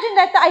 imagine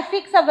that I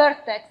fix a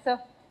vertex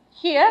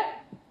here,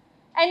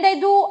 and I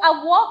do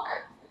a walk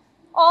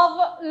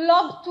of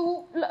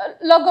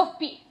log of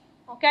P.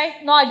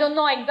 Okay? No, I don't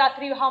know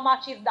exactly how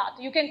much is that.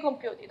 You can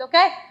compute it,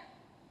 okay?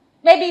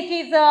 Maybe it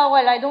is,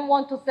 well, I don't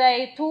want to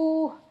say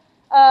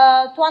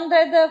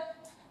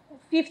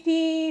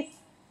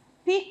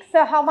 256,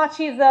 how much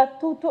is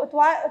 2 to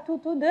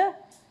the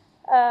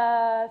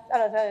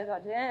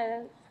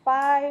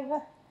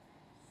 5,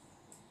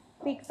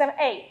 6, 7,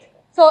 8.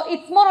 So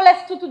it's more or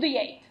less 2 to the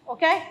 8,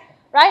 okay?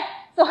 Right?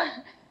 So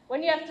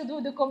when you have to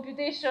do the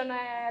computation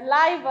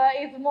live,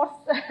 it's more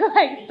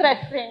like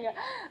stressing,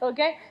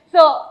 okay?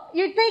 So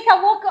you take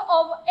a walk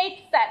of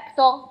 8 steps.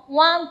 So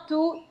 1,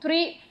 2,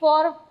 3,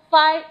 4,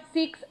 5,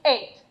 6,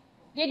 8.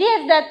 The idea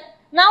is that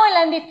now I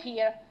landed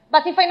here,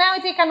 but if I now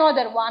take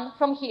another one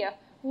from here,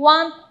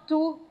 1,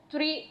 2,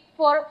 3,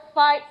 4,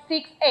 5,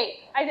 6, 8.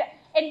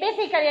 And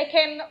basically I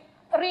can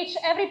reach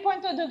every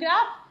point of the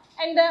graph,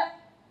 and the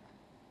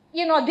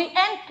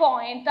end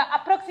point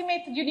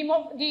approximates the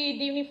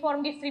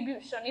uniform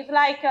distribution. It's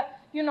like,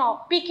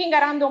 picking a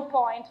random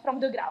point from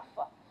the graph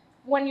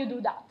when you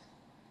do that.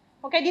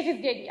 Okay, this is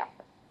the idea.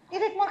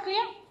 Is it more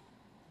clear?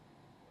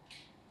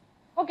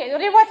 Okay, the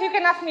reward you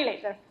can ask me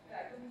later.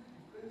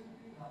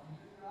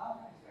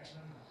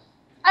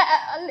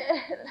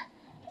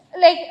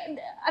 Like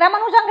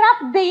Ramanujan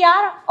graph, they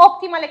are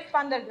optimal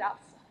expander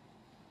graphs.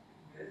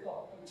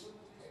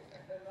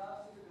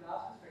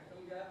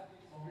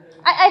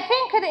 I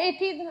think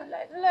it is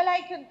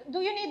like,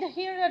 do you need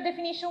here a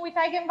definition with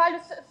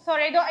eigenvalues?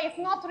 Sorry, it's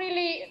not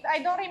really, I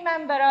don't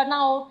remember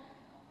now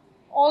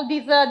all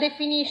these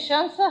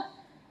definitions,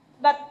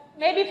 but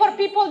maybe for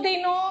people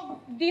they know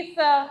this.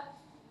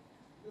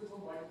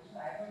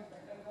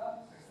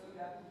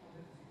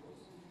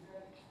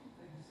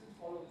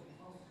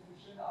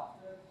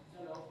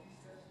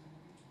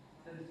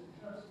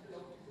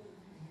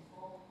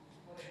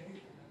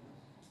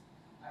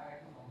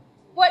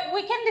 Well,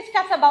 we can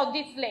discuss about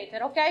this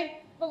later,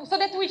 okay? So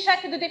that we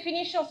check the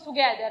definitions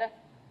together,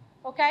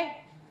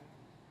 okay?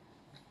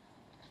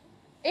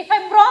 If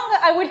I'm wrong,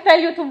 I will tell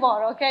you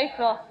tomorrow, okay?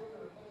 So.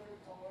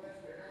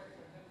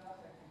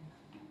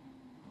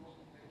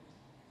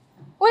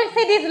 We'll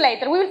see this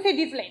later. We will see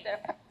this later.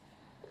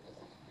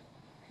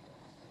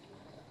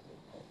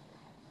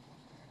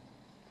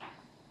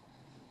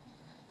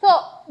 So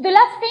the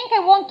last thing I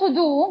want to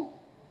do,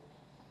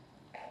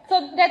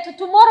 so that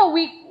tomorrow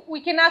we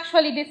can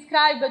actually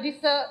describe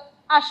this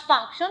hash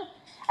function,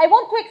 I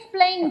want to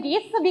explain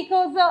this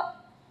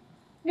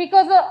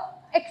because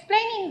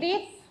explaining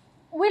this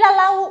will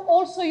allow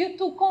also you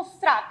to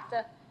construct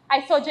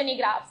isogeny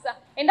graphs.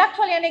 And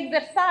actually an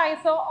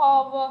exercise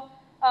of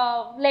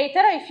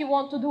later, if you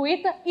want to do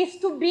it, is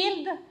to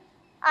build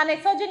an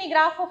isogeny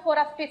graph for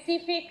a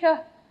specific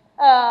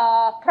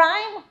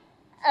prime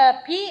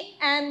P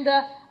and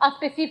a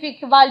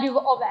specific value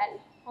of L,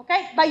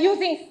 okay? By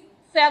using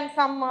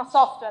some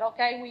software,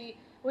 okay?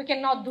 We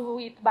cannot do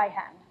it by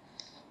hand,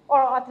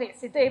 or at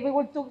least it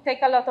will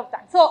take a lot of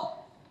time. So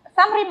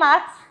some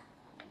remarks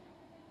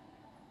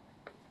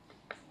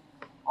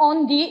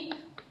on the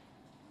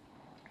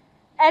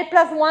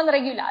L+1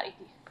 regularity.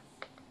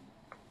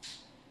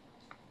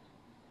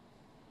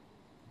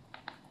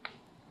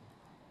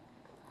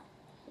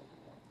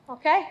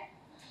 Okay?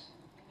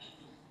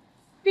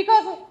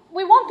 Because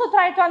we want to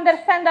try to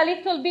understand a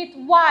little bit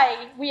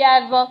why we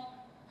have,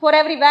 for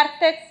every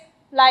vertex,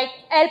 like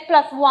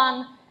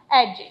L+1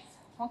 edges.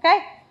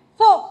 Okay?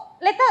 So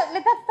let us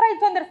try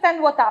to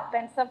understand what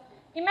happens.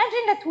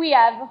 Imagine that we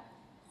have,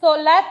 so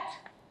let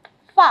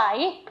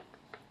phi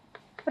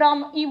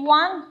from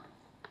E1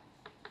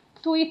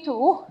 to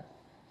E2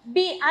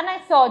 be an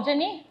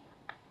isogeny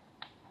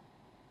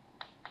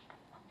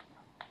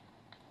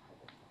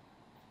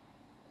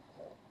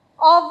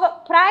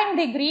of prime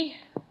degree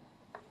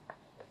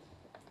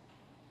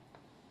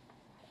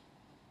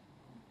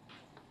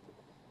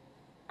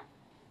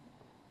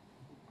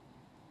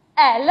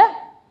L,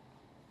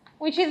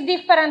 which is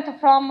different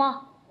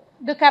from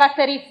the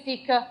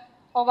characteristic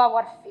of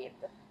our field.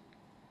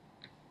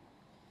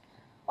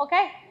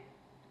 Okay?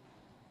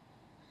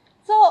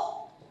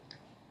 So,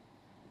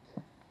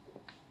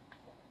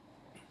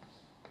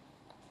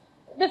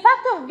 the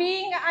fact of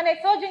being an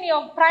isogeny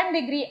of prime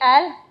degree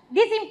L,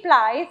 this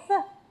implies,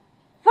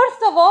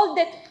 first of all,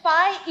 that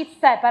phi is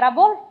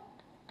separable.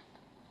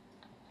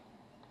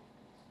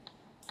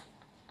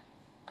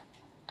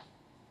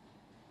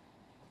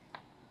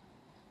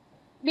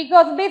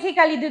 Because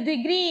basically the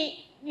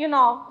degree, you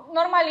know,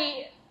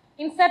 normally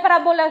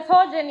inseparable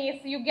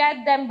isogenies, you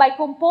get them by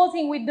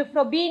composing with the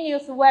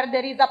Frobenius where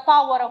there is a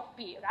power of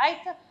P,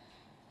 right?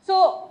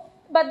 So,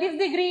 but this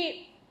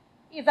degree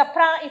is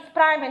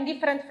prime and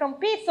different from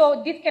P,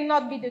 so this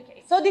cannot be the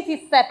case. So this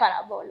is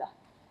separable.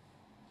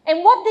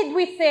 And what did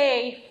we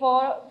say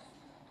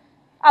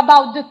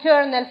about the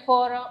kernel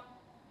for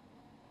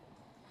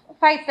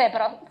phi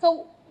separable?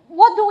 So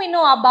what do we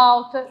know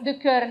about the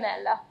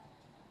kernel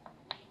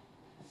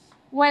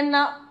when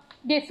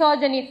the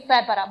isogeny is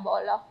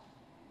separable?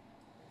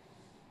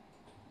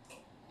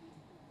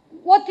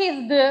 What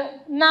is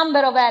the number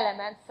of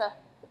elements?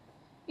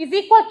 Is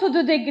equal to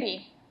the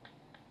degree.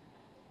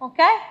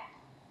 Okay?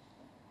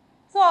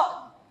 So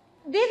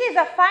this is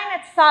a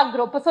finite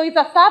subgroup. So it's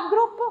a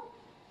subgroup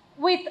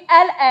with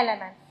L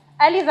elements.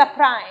 L is a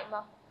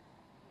prime.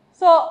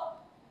 So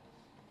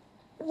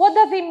what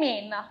does it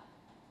mean?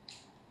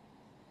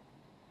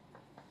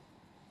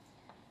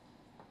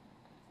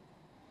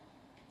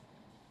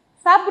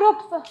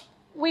 Subgroups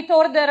with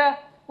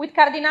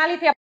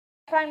cardinality of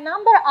prime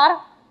number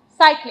are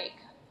cyclic,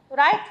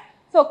 right?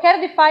 So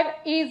Kerr-5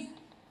 is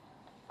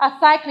a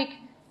cyclic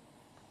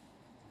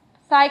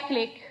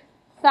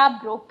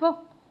subgroup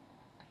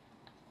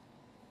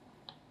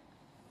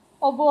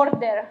of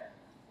order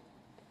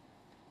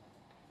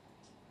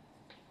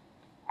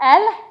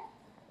L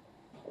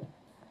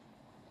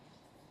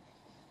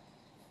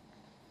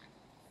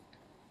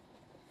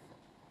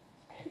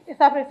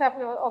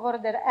subgroup of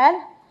order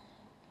L.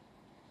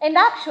 And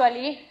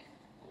actually,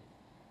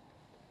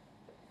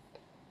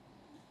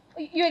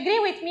 you agree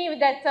with me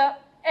that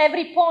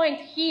every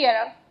point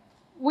here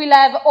will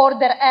have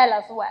order L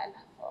as well,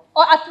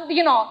 or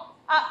you know,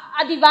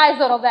 a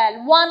divisor of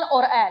L, 1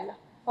 or L.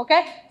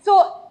 Okay.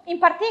 So in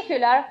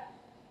particular,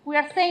 we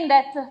are saying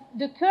that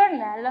the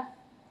kernel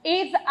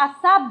is a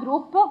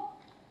subgroup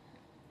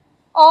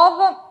of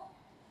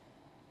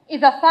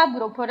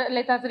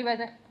Let us revise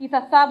it. Is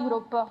a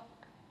subgroup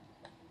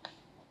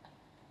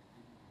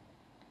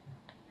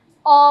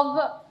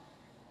of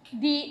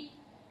the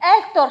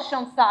L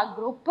torsion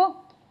subgroup,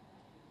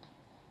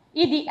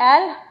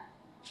 EDL,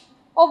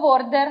 of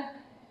order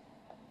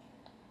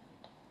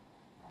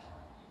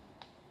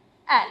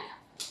L.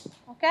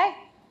 Okay?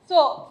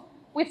 So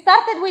we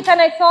started with an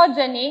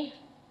isogeny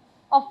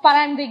of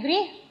prime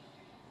degree,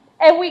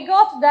 and we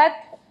got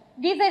that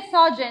this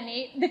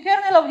isogeny, the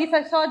kernel of this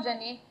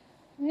isogeny,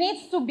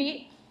 needs to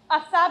be a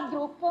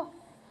subgroup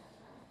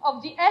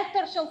of the L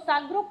torsion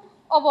subgroup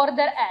of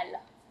order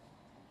L.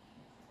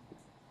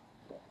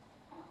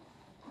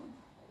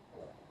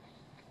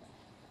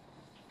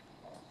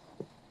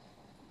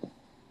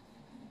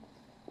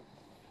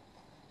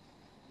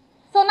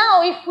 So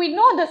now, if we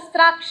know the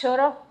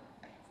structure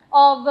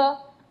of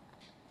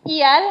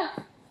EL,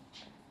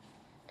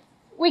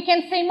 we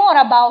can say more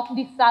about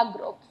these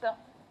subgroups.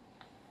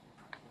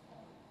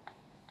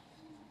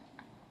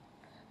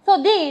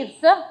 So this,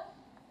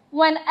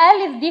 when L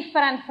is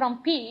different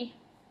from P,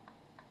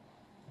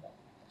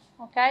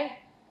 okay,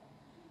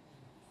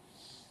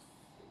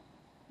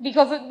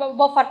 because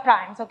both are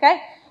primes,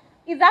 okay,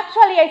 is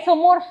actually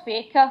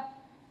isomorphic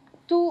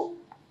to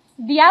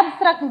the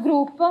abstract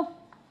group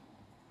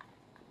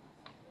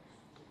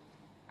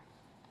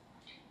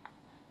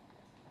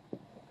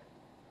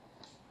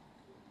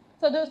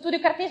to the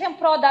Cartesian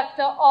product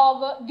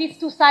of these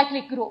two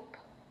cyclic groups,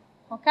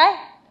 okay?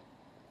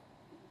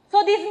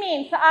 So this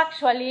means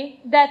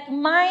actually that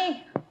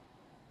my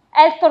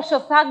L-torsion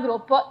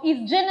subgroup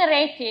is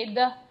generated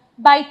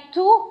by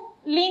two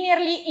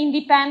linearly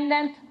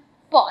independent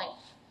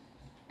points,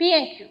 P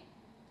and Q,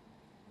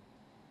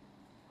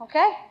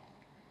 okay?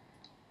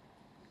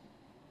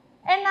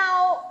 And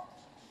now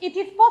it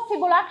is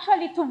possible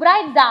actually to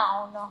write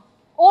down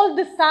all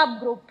the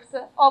subgroups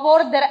of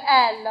order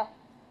L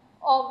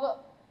of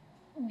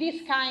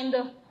this kind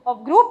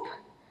of group.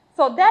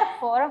 So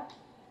therefore,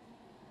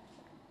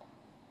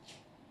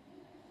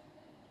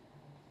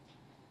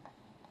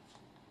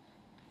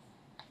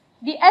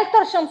 the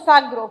L-torsion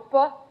subgroup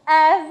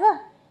has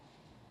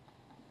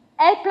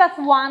L plus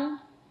 1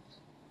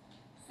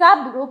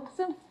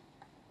 subgroups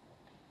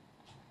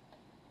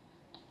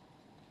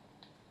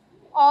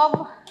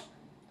of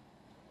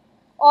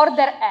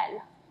order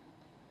L.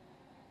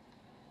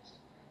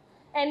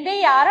 And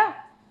they are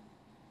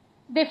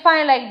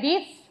defined like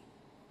this,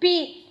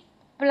 P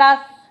plus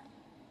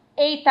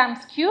A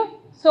times Q.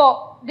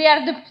 So they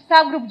are the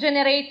subgroup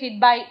generated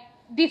by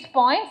these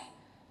points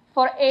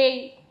for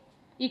A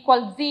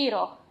equals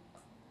 0,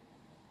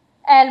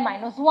 L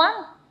minus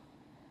 1,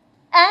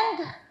 and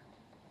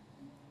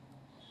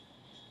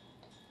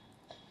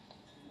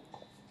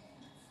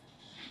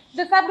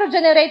the subgroup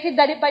generated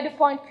by the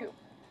point Q.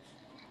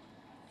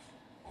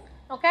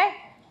 Okay?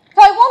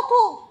 So I want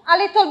to, a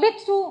little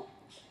bit to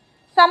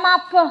sum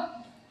up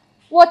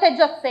what I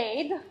just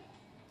said.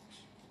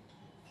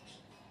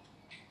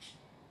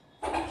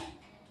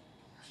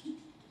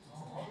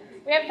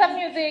 We have some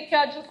music.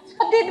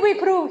 What did we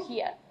prove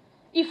here?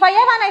 If I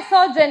have an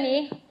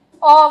isogeny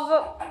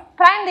of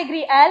prime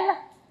degree L,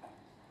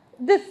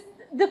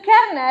 the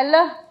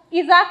kernel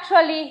is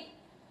actually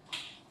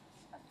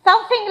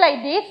something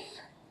like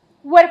this,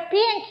 where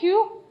P and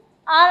Q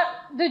are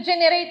the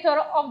generator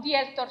of the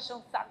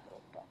L-torsion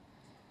subgroup.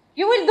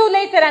 You will do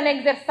later an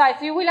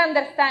exercise, you will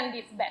understand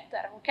this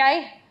better,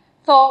 okay?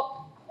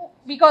 So,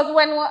 because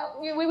when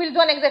we will do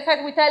an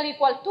exercise with L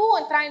equal 2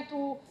 and trying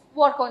to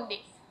work on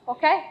this,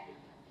 okay?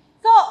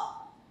 So,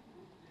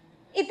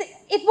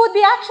 it would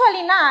be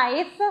actually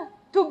nice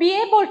to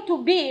be able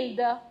to build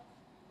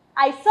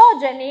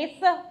isogenies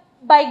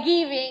by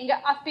giving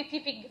a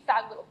specific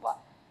subgroup.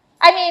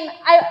 I mean,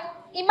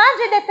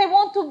 imagine that I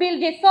want to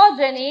build the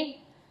isogeny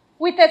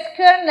with a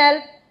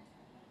kernel,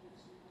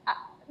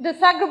 the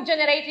subgroup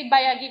generated by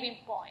a given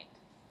point.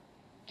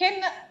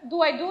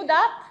 Do I do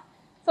that?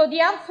 So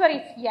the answer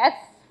is yes.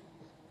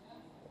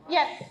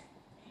 Yes.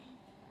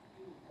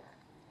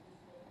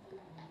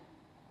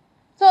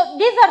 So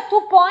these are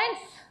 2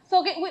 points.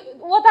 So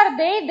what are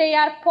they? They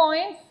are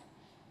points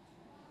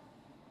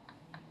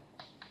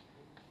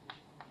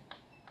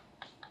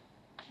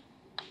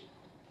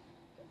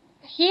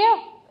here,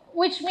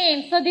 which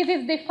means, so this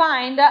is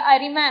defined, I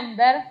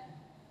remember,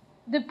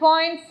 the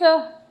points,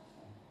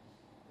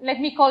 let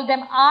me call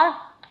them R,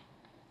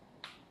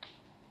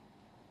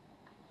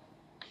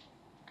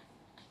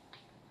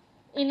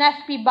 in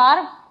FP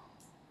bar,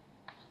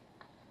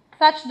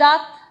 such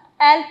that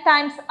L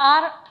times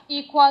R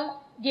equal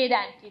the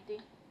identity,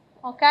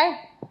 okay?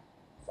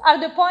 Are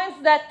the points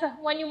that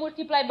when you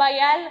multiply by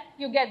L,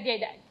 you get the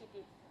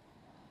identity.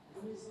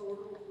 What is the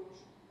order of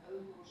torsion? L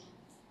torsion?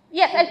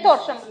 Yes, L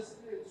torsion.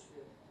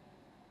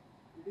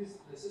 It is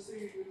necessary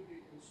it will be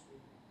L square.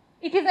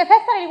 It is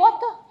necessarily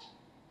what?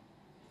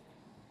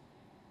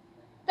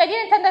 I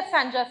didn't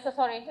understand, just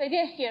sorry, I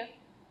didn't hear.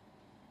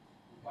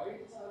 Why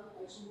is R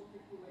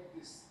isomorphic to like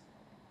this?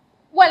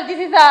 Well, this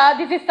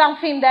is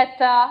something that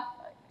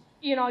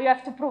you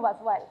have to prove as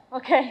well.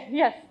 Okay,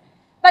 yes.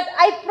 But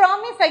I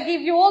promise I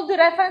give you all the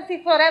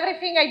references for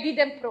everything I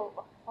didn't prove.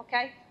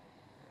 Okay.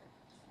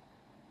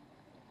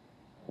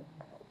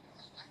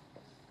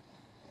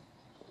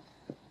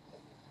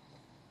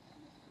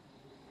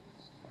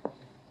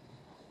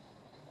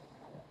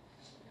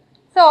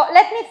 So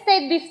let me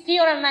state this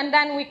theorem and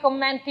then we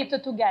comment it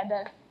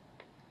together.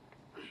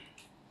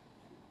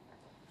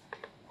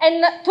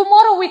 And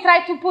tomorrow we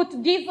try to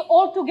put this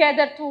all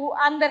together to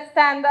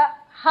understand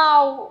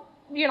how,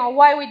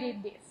 why we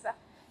did this.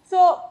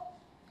 So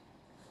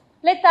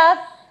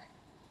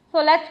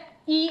let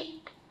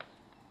E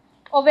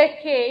over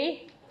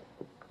K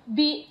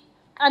be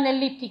an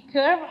elliptic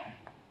curve.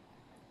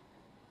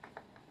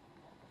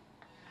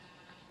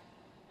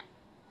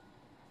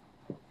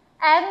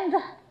 And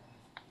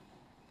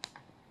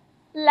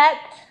let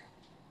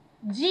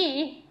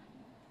G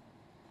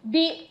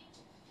be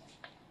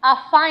a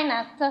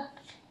finite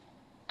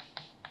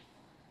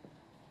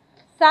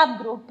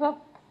subgroup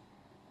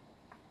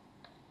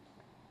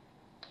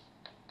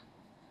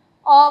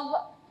of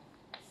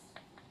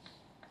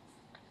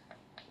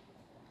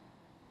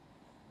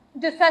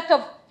the set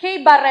of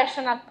k-bar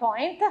rational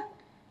point,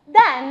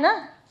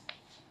 then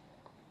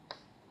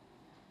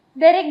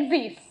there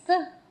exists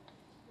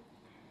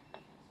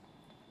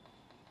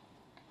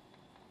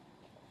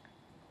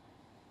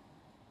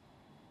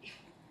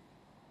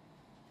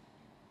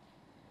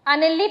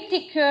an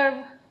elliptic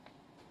curve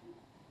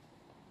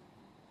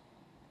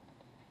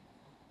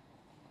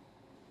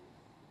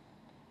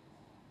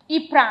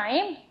E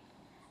prime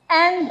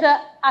and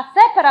a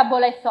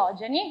separable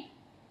isogeny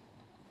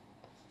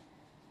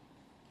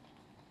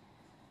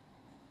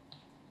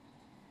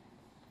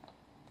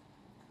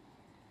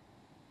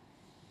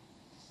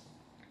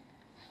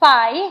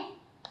phi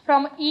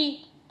from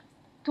E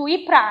to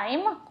E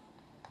prime.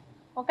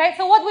 Okay,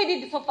 so what we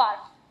did so far?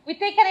 We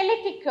take an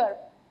elliptic curve.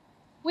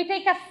 We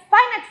take a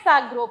finite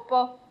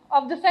subgroup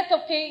of the set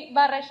of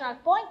k-bar rational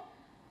point.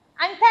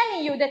 I'm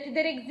telling you that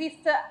there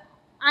exists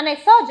an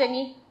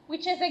isogeny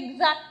which is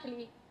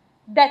exactly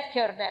that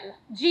kernel,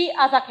 G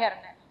as a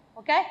kernel.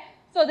 Okay,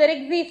 so there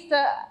exists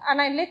an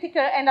elliptic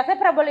and a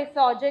separable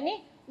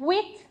isogeny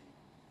with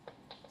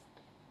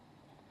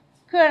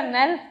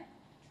kernel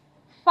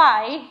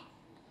phi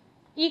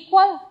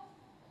equal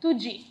to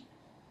G.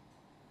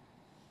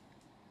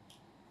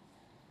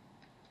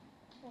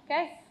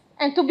 Okay,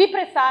 and to be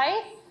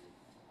precise,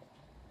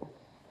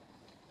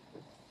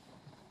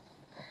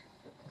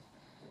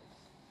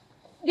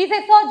 this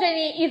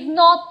isogeny is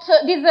not,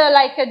 these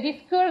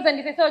curves and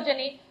this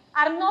isogeny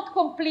are not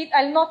complete,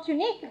 are not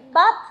unique,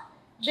 but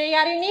they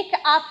are unique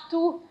up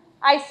to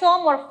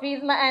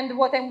isomorphism and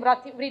what I'm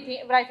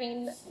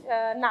writing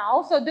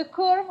now. So the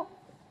curve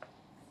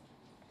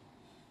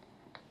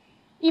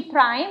E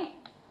prime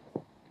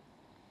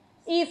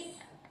is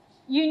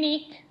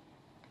unique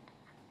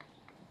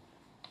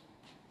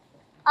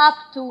up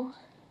to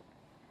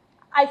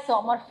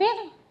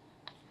isomorphism.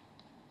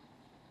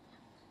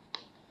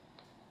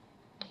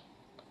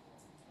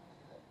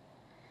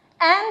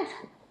 And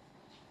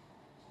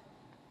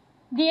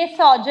the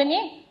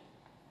isogeny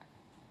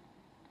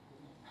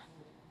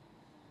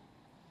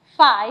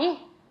phi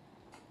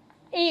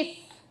is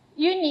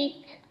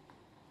unique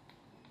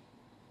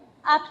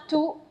up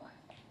to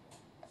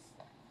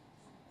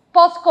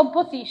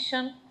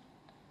post-composition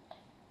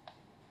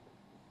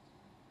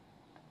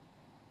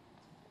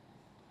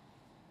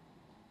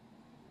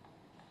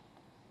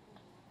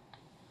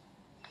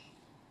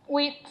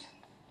with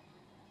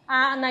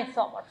an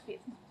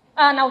isomorphism,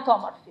 an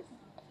automorphism.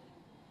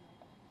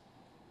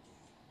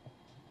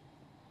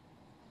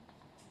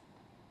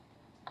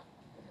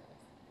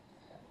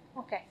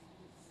 Okay.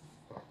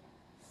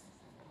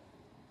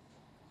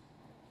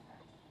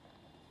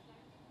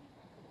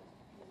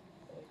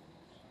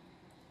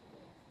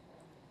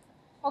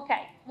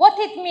 Okay, what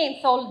it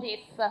means all this?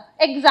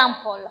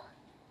 Example.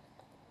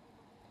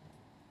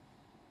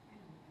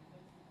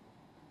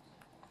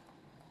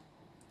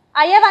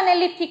 I have an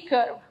elliptic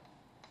curve,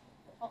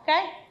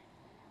 okay?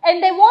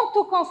 And I want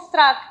to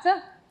construct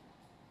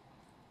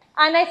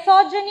an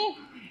isogeny,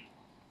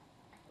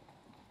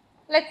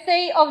 let's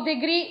say, of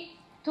degree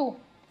 2,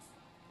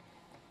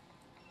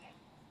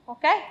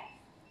 okay?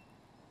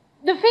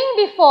 The thing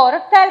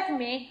before tells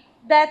me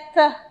that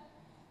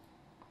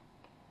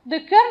the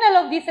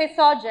kernel of this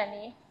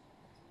isogeny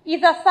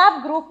is a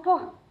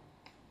subgroup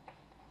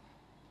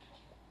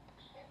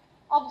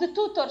of the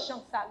two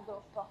torsion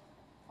subgroup,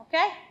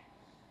 okay?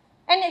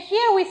 And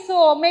here we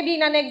saw, maybe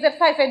in an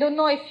exercise, I don't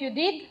know if you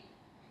did,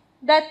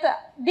 that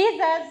this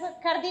has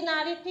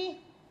cardinality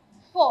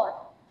 4,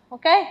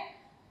 okay?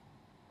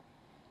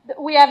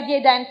 We have the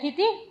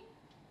identity,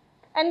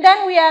 and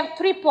then we have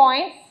 3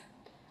 points,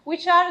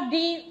 which are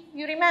the,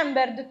 you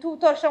remember, the two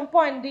torsion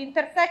points, the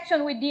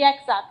intersection with the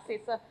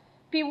x-axis,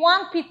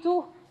 P1,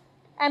 P2,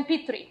 and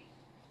P3,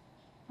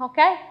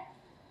 okay?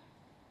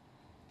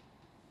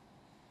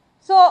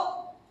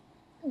 So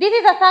this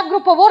is a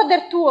subgroup of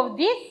order 2 of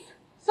this.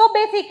 So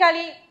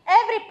basically,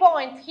 every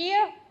point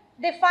here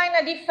defines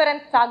a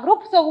different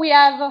subgroup. So we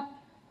have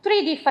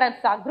 3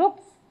 different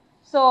subgroups.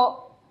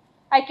 So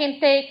I can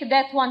take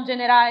that one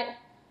general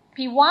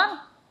P1,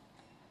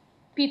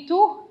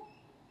 P2,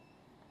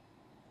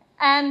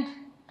 and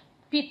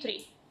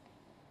P3.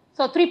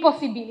 So 3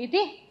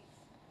 possibilities.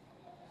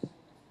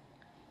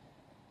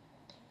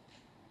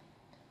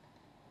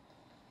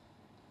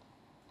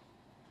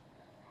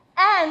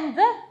 And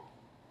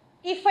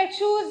if I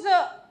choose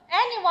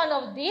any one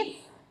of these,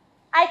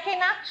 I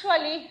can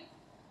actually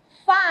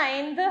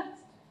find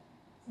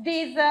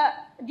this, the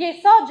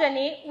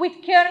isogeny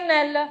with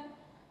kernel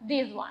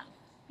this one.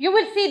 You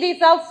will see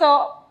this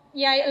also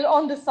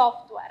on the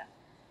software.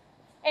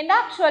 And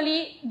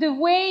actually, the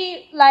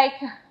way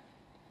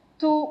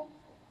the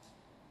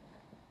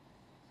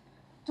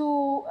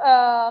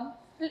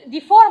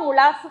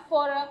formulas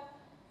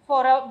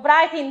for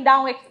writing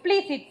down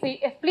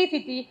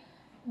explicitly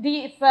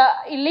these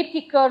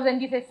elliptic curves and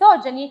this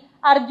isogeny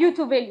are due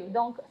to value.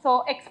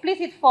 So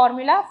explicit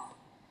formulas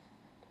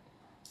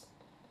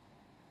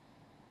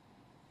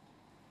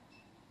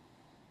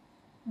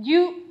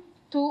due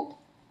to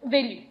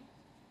value.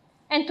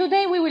 And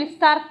today we will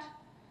start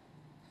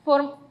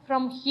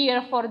from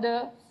here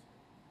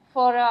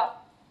for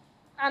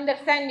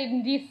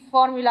understanding these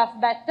formulas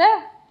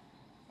better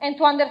and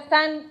to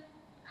understand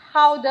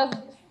how the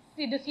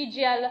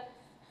CGL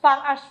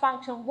hash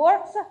function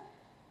works.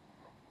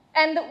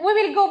 And we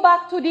will go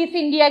back to this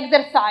in the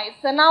exercise.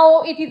 So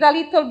now it is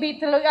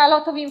a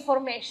lot of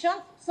information.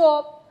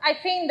 So I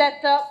think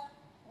that,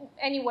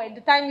 anyway,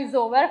 the time is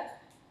over.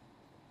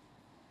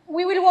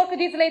 We will work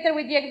this later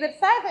with the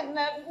exercise. And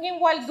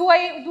meanwhile,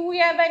 do we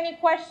have any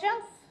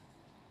questions?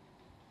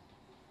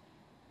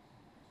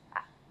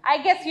 I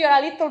guess you're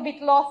a little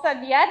bit lost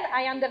at the end.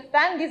 I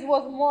understand this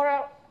was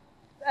more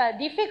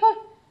difficult,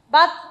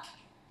 but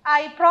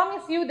I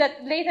promise you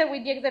that later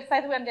with the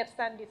exercise we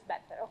understand this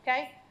better,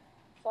 okay?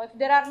 So if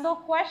there are no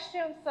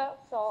questions,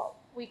 so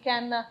we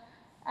can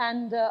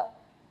end now.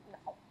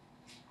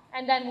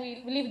 And then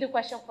we leave the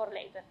question for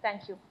later.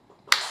 Thank you.